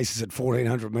big races at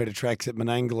 1,400 metre tracks at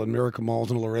Menangle and Miracle Miles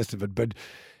and all the rest of it, but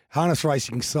harness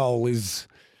racing's soul is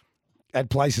at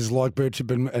places like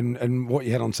Birchip and what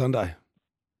you had on Sunday.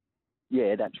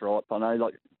 Yeah, that's right. I know,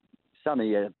 like, some of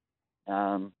your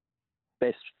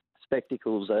best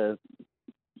spectacles are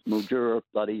Mildura,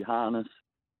 bloody harness,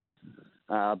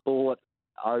 Bort,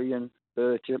 Oyen,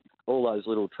 Birchip, all those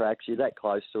little tracks. You're that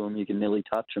close to them, you can nearly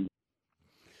touch them.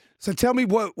 So tell me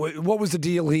what was the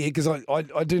deal here? Because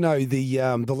I do know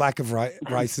the lack of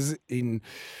races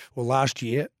last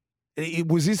year.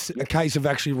 Was this a case of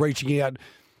actually reaching out,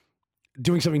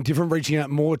 doing something different, reaching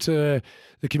out more to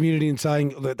the community and saying,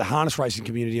 the harness racing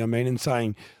community, and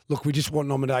saying, look, we just want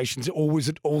nominations? Or was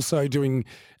it also doing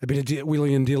a bit of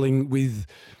wheeling and dealing with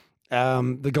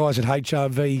the guys at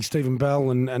HRV, Stephen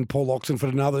Bell and Paul Oxenford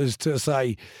and others, to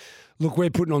say, look, we're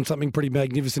putting on something pretty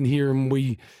magnificent here, and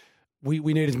we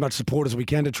need as much support as we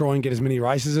can to try and get as many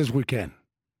races as we can?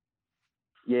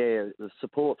 Yeah, the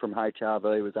support from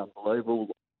HRV was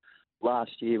unbelievable.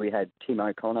 Last year we had Tim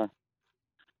O'Connor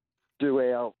do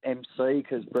our MC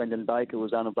because Brendan Baker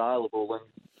was unavailable, and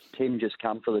Tim just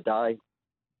come for the day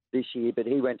this year, but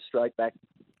he went straight back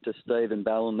to Stephen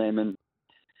Bell and them and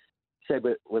said,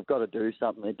 we've got to do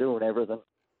something. They're doing everything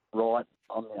right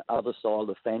on the other side of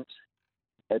the fence.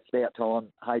 It's about time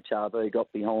HRV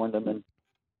got behind them, and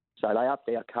so they upped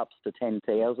our cups to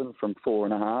 10,000 from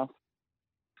 4.5.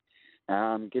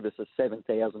 Give us a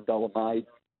 $7,000 maiden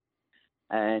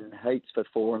and heats for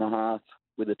 4.5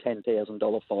 with a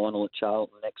 $10,000 final at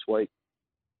Charlton next week.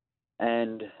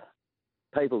 And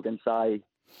people can say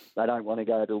they don't want to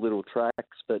go to little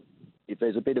tracks, but if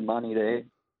there's a bit of money there,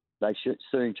 they should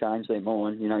soon change their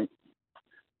mind. You know,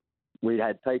 we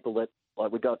had people that,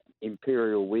 like, we got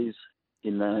Imperial Wiz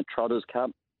in the Trotters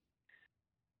Cup.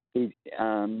 He's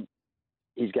going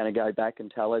to go back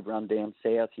and tell everyone down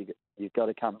south, you've got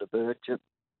to come to Birchip.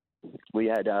 We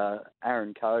had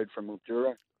Aaron Code from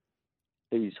Mildura.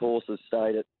 His horses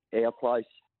stayed at our place.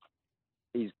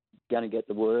 He's going to get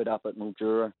the word up at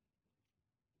Mildura.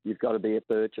 You've got to be at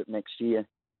Birchip next year.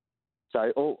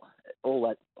 So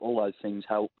all those things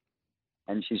help,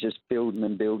 and she's just building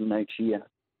and building each year.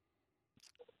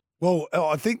 Well,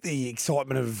 I think the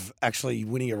excitement of actually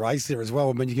winning a race there as well.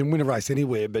 I mean, you can win a race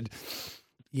anywhere, but,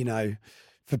 you know,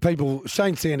 for people,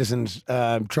 Shane Sanderson's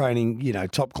training, you know,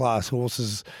 top class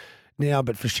horses now,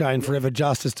 but for Shane Forever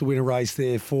Justice to win a race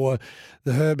there, for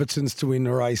the Herbertsons to win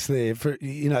a race there, for,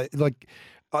 you know, like,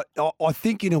 I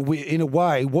think in a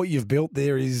way, what you've built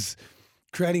there is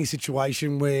creating a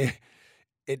situation where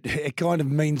it kind of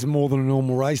means more than a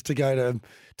normal race to go to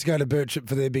Birchip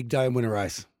for their big day and win a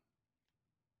race.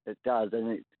 It does,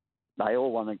 and they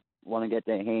all want to get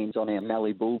their hands on our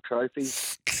Mallee Bull trophy.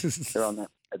 They're on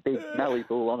a big Mallee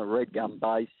Bull on a red gum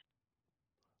base,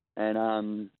 and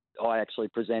I actually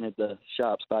presented the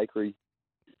Sharps Bakery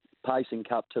Pacing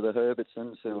Cup to the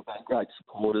Herbertsons, who have been great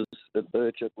supporters of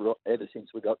Birchip ever since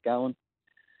we got going.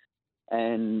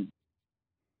 And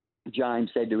James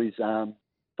said to his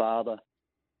father,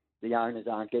 "The owners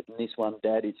aren't getting this one,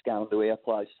 Dad. It's going to our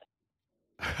place."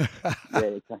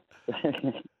 Yeah.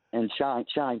 And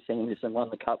Shane Sanderson won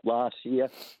the cup last year.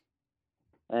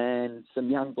 And some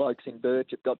young blokes in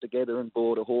Birchip got together and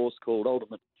bought a horse called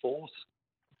Ultimate Force.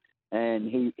 And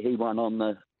he won on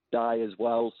the day as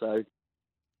well. So,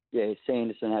 yeah,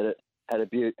 Sanderson had a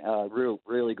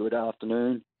really good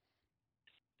afternoon.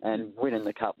 And winning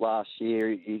the cup last year,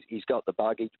 he's got the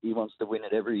bug. He wants to win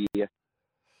it every year.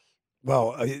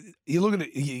 Well, you look at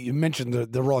it. You mentioned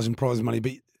the rising prize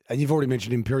money, and you've already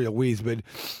mentioned Imperial Wiz, but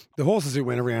the horses who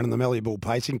went around in the Mallee Bull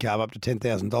Pacing Cup up to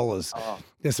 $10,000. Oh.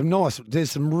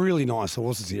 There's some really nice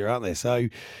horses here, aren't there? So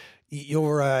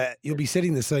you'll be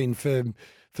setting the scene for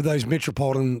those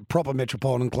proper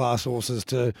metropolitan class horses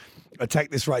to attack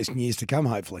this race in years to come,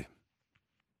 hopefully.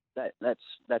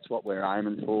 That's what we're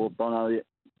aiming for, Bono.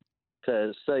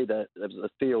 To see that the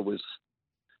field was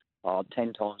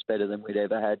 10 times better than we'd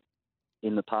ever had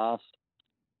in the past,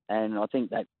 and I think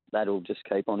that'll just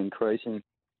keep on increasing.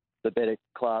 The better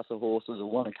class of horses will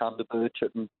want to come to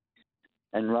Birchip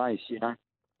and race, you know.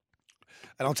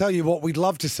 And I'll tell you what, we'd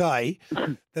love to say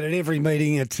that at every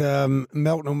meeting at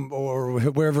Melton or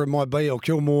wherever it might be, or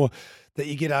Kilmore, that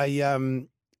you get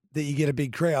a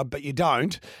big crowd, but you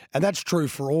don't. And that's true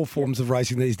for all forms of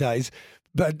racing these days.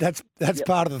 But that's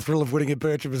part of the thrill of winning at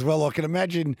Birchip as well. I can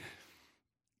imagine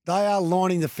they are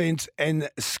lining the fence and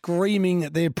screaming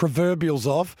their proverbials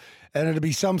off, and it'll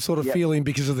be some sort of feeling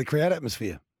because of the crowd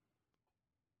atmosphere.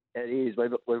 It is.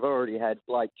 We've already had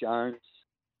Blake Jones.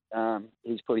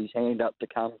 He's put his hand up to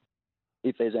come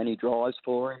if there's any drives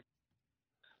for him.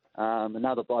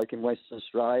 Another bloke in Western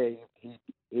Australia,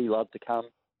 he loved to come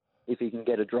if he can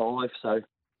get a drive. So,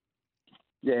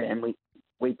 yeah, and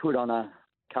we put on a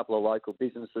couple of local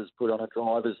businesses, put on a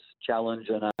driver's challenge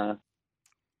and a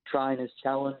trainer's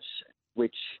challenge,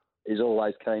 which is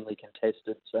always keenly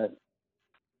contested. So,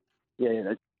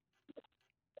 yeah,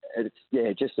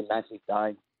 it's just a massive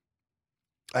day.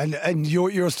 And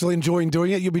you're still enjoying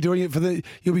doing it? You'll be doing it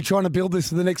you'll be trying to build this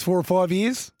for the next 4 or 5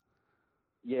 years?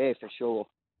 Yeah, for sure.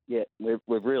 Yeah,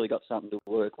 we've really got something to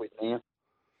work with now.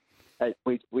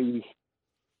 We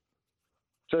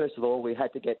first of all, we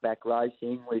had to get back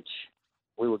racing, which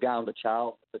we were going to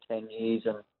Charlton for 10 years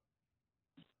and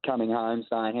coming home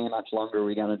saying, how much longer are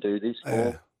we going to do this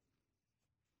for?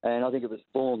 And I think it was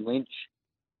Vaughan Lynch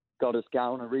got us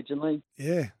going originally.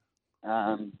 Yeah.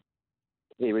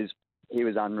 He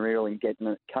was unreal in getting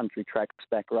the country tracks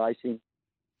back racing.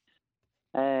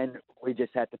 And we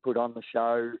just had to put on the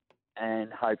show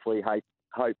and hopefully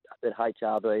hope that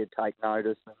HRB would take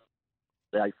notice, and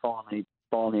they finally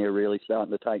are really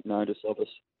starting to take notice of us.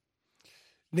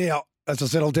 Now, as I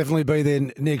said, I'll definitely be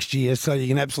there next year, so you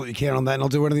can absolutely count on that, and I'll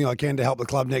do anything I can to help the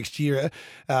club next year.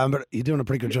 But you're doing a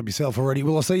pretty good job yourself already.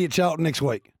 Will I see you at Charlton next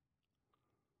week?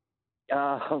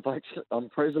 I'm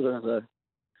president of the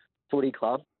footy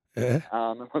club. Yeah.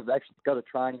 We've actually got a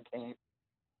training camp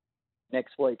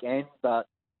next weekend, but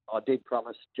I did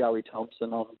promise Joey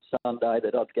Thompson on Sunday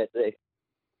that I'd get there.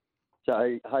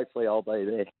 So hopefully I'll be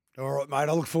there. All right, mate.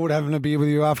 I look forward to having a beer with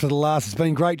you after the last. It's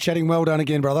been great chatting. Well done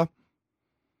again, brother.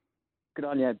 Good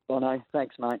on you, Bono.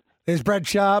 Thanks, mate. There's Brad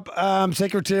Sharp,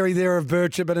 secretary there of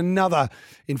Birchip, but another,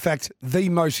 in fact, the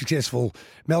most successful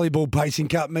Mallee Bull Pacing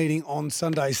Cup meeting on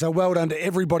Sunday. So well done to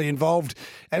everybody involved,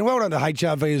 and well done to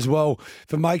HRV as well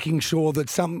for making sure that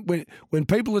when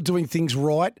people are doing things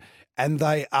right and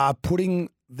they are putting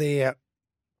their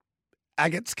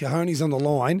agates, cojones on the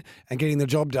line and getting the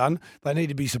job done, they need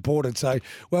to be supported. So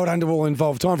well done to all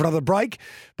involved. Time for another break.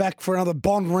 Back for another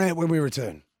Bond rant when we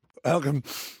return. Welcome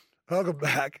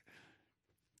back.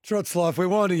 Trots Life, we're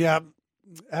winding up.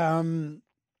 Only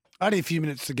a few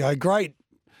minutes to go. Great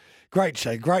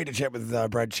show. Great to chat with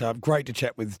Brad Sharp. Great to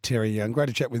chat with Terry Young. Great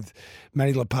to chat with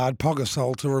Matty Lepard, Pogger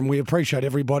Salter, and we appreciate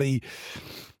everybody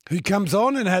who comes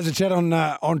on and has a chat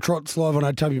on Trots Live. I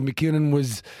know Toby McKinnon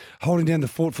was holding down the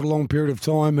fort for a long period of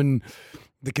time, and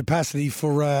the capacity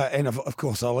for, and of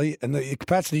course Ollie, and the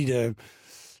capacity to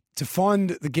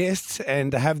find the guests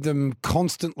and to have them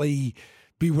constantly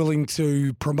be willing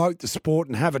to promote the sport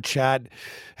and have a chat,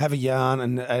 have a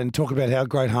yarn, and talk about how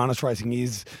great harness racing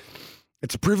is.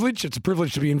 It's a privilege. It's a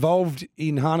privilege to be involved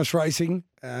in harness racing,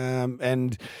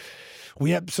 and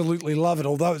we absolutely love it.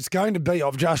 Although it's going to be,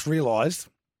 I've just realised,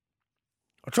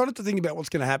 I try not to think about what's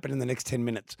going to happen in the next 10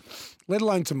 minutes, let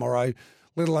alone tomorrow,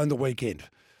 let alone the weekend.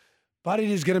 But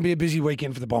it is going to be a busy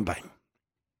weekend for the Bombay.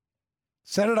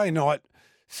 Saturday night,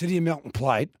 City of Melton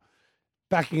Plate,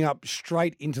 backing up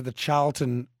straight into the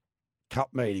Charlton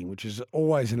Cup meeting, which is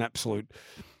always an absolute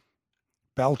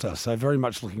belter. So very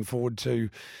much looking forward to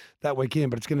that weekend,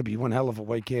 but it's going to be one hell of a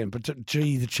weekend. But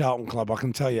gee, the Charlton Club, I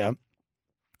can tell you,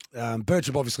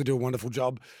 Birchip obviously do a wonderful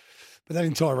job, but that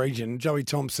entire region, Joey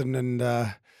Thompson and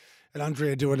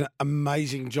Andrea do an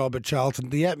amazing job at Charlton.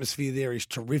 The atmosphere there is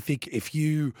terrific. If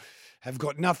you have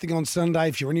got nothing on Sunday,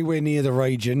 if you're anywhere near the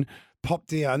region, pop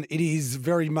down. It is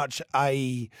very much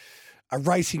a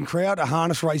racing crowd, a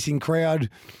harness racing crowd.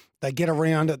 They get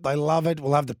around it. They love it.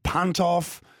 We'll have the punt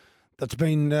off that's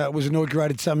been was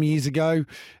inaugurated some years ago,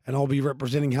 and I'll be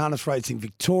representing Harness Racing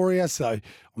Victoria. So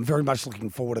I'm very much looking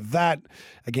forward to that.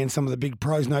 Again, some of the big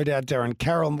pros, no doubt, Darren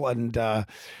Carroll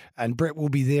and Brett will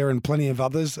be there, and plenty of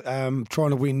others trying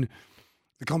to win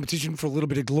the competition for a little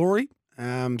bit of glory.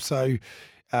 So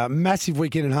massive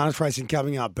weekend in harness racing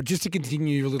coming up. But just to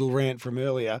continue a little rant from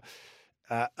earlier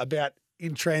about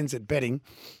in-transit betting,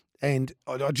 and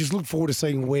I just look forward to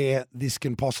seeing where this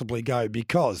can possibly go,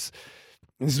 because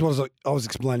and this is what I was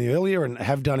explaining earlier and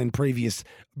have done in previous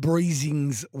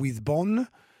Breezings with Bon.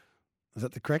 Is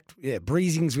that the correct? Yeah,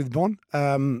 Breezings with Bon.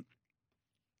 The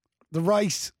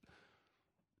race,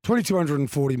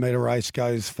 2,240-metre race,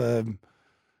 goes for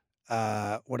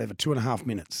 2.5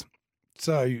 minutes.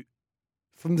 So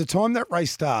from the time that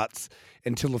race starts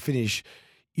until the finish,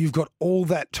 you've got all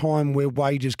that time where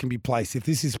wagers can be placed if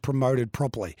this is promoted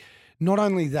properly. Not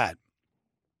only that,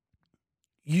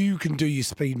 you can do your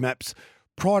speed maps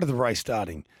prior to the race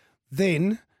starting.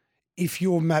 Then, if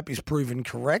your map is proven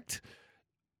correct,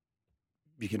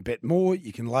 you can bet more,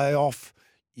 you can lay off,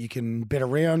 you can bet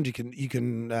around, you can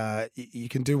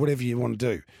do whatever you want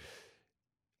to do.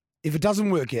 If it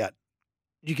doesn't work out,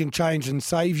 you can change and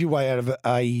save your way out of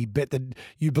a bet that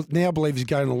you now believe is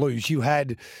going to lose. You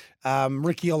had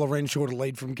Ricky Olorenshaw to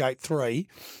lead from gate 3,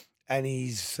 and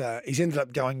he's ended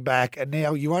up going back, and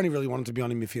now you only really wanted to be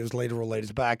on him if he was leader or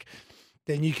leader's back.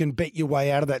 Then you can bet your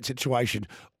way out of that situation.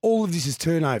 All of this is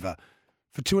turnover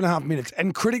for 2.5 minutes.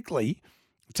 And critically,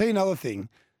 I'll tell you another thing,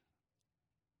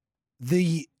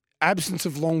 the absence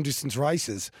of long-distance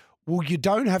races, well, you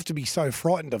don't have to be so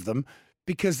frightened of them,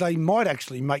 because they might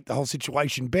actually make the whole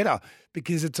situation better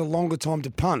because it's a longer time to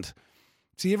punt.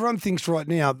 See, everyone thinks right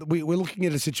now that we're looking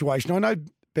at a situation. I know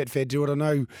Betfair do it. I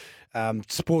know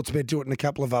Sportsbet do it and a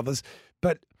couple of others.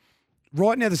 But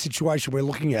right now the situation we're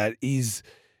looking at is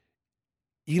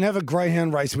you can have a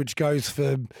greyhound race which goes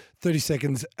for 30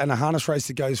 seconds and a harness race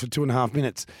that goes for 2.5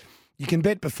 minutes. You can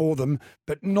bet before them,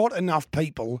 but not enough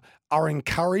people are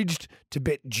encouraged to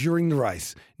bet during the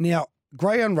race. Now,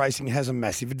 greyhound racing has a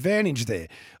massive advantage there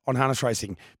on harness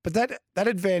racing, but that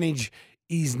advantage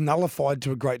is nullified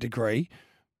to a great degree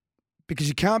because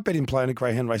you can't bet in play on a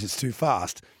greyhound race. It's too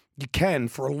fast. You can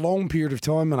for a long period of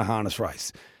time on a harness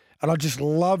race. And I just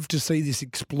love to see this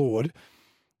explored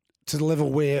to the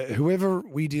level where whoever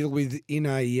we deal with in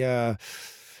the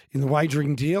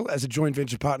wagering deal as a joint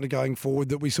venture partner going forward,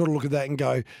 that we sort of look at that and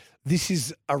go, this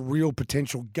is a real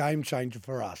potential game changer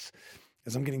for us.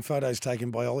 As I'm getting photos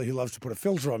taken by Ollie, who loves to put a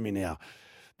filter on me now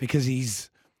because he's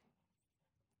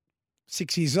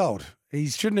 6 years old. He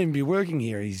shouldn't even be working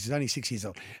here. He's only 6 years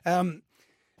old.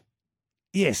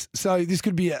 Yes, so this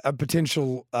could be a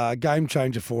potential game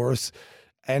changer for us,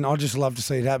 and I just love to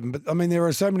see it happen. But, I mean, there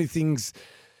are so many things.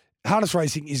 Harness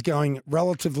racing is going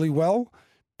relatively well,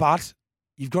 but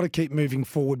you've got to keep moving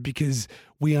forward because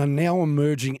we are now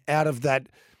emerging out of that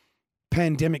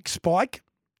pandemic spike.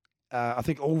 I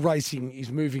think all racing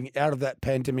is moving out of that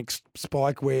pandemic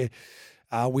spike where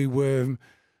we were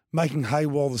making hay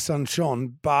while the sun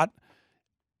shone, but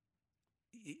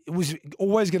it was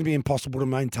always going to be impossible to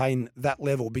maintain that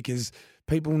level because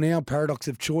people now, paradox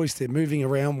of choice, they're moving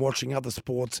around, watching other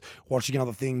sports, watching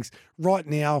other things. Right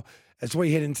now, as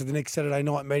we head into the next Saturday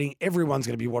night meeting, everyone's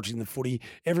going to be watching the footy.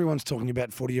 Everyone's talking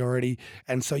about footy already.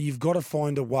 And so you've got to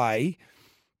find a way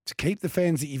to keep the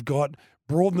fans that you've got,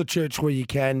 broaden the church where you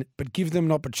can, but give them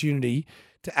an opportunity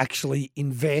to actually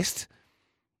invest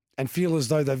and feel as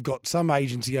though they've got some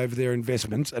agency over their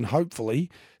investments and hopefully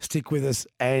stick with us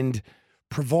and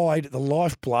provide the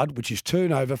lifeblood, which is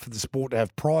turnover for the sport, to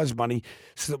have prize money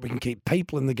so that we can keep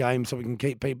people in the game, so we can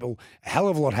keep people a hell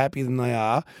of a lot happier than they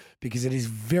are, because it is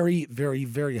very, very,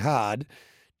 very hard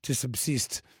to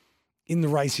subsist in the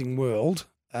racing world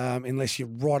unless you're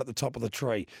right at the top of the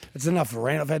tree. It's enough for a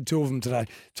rant. I've had 2 of them today.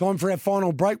 Time for our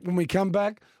final break. When we come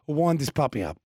back, we'll wind this puppy up.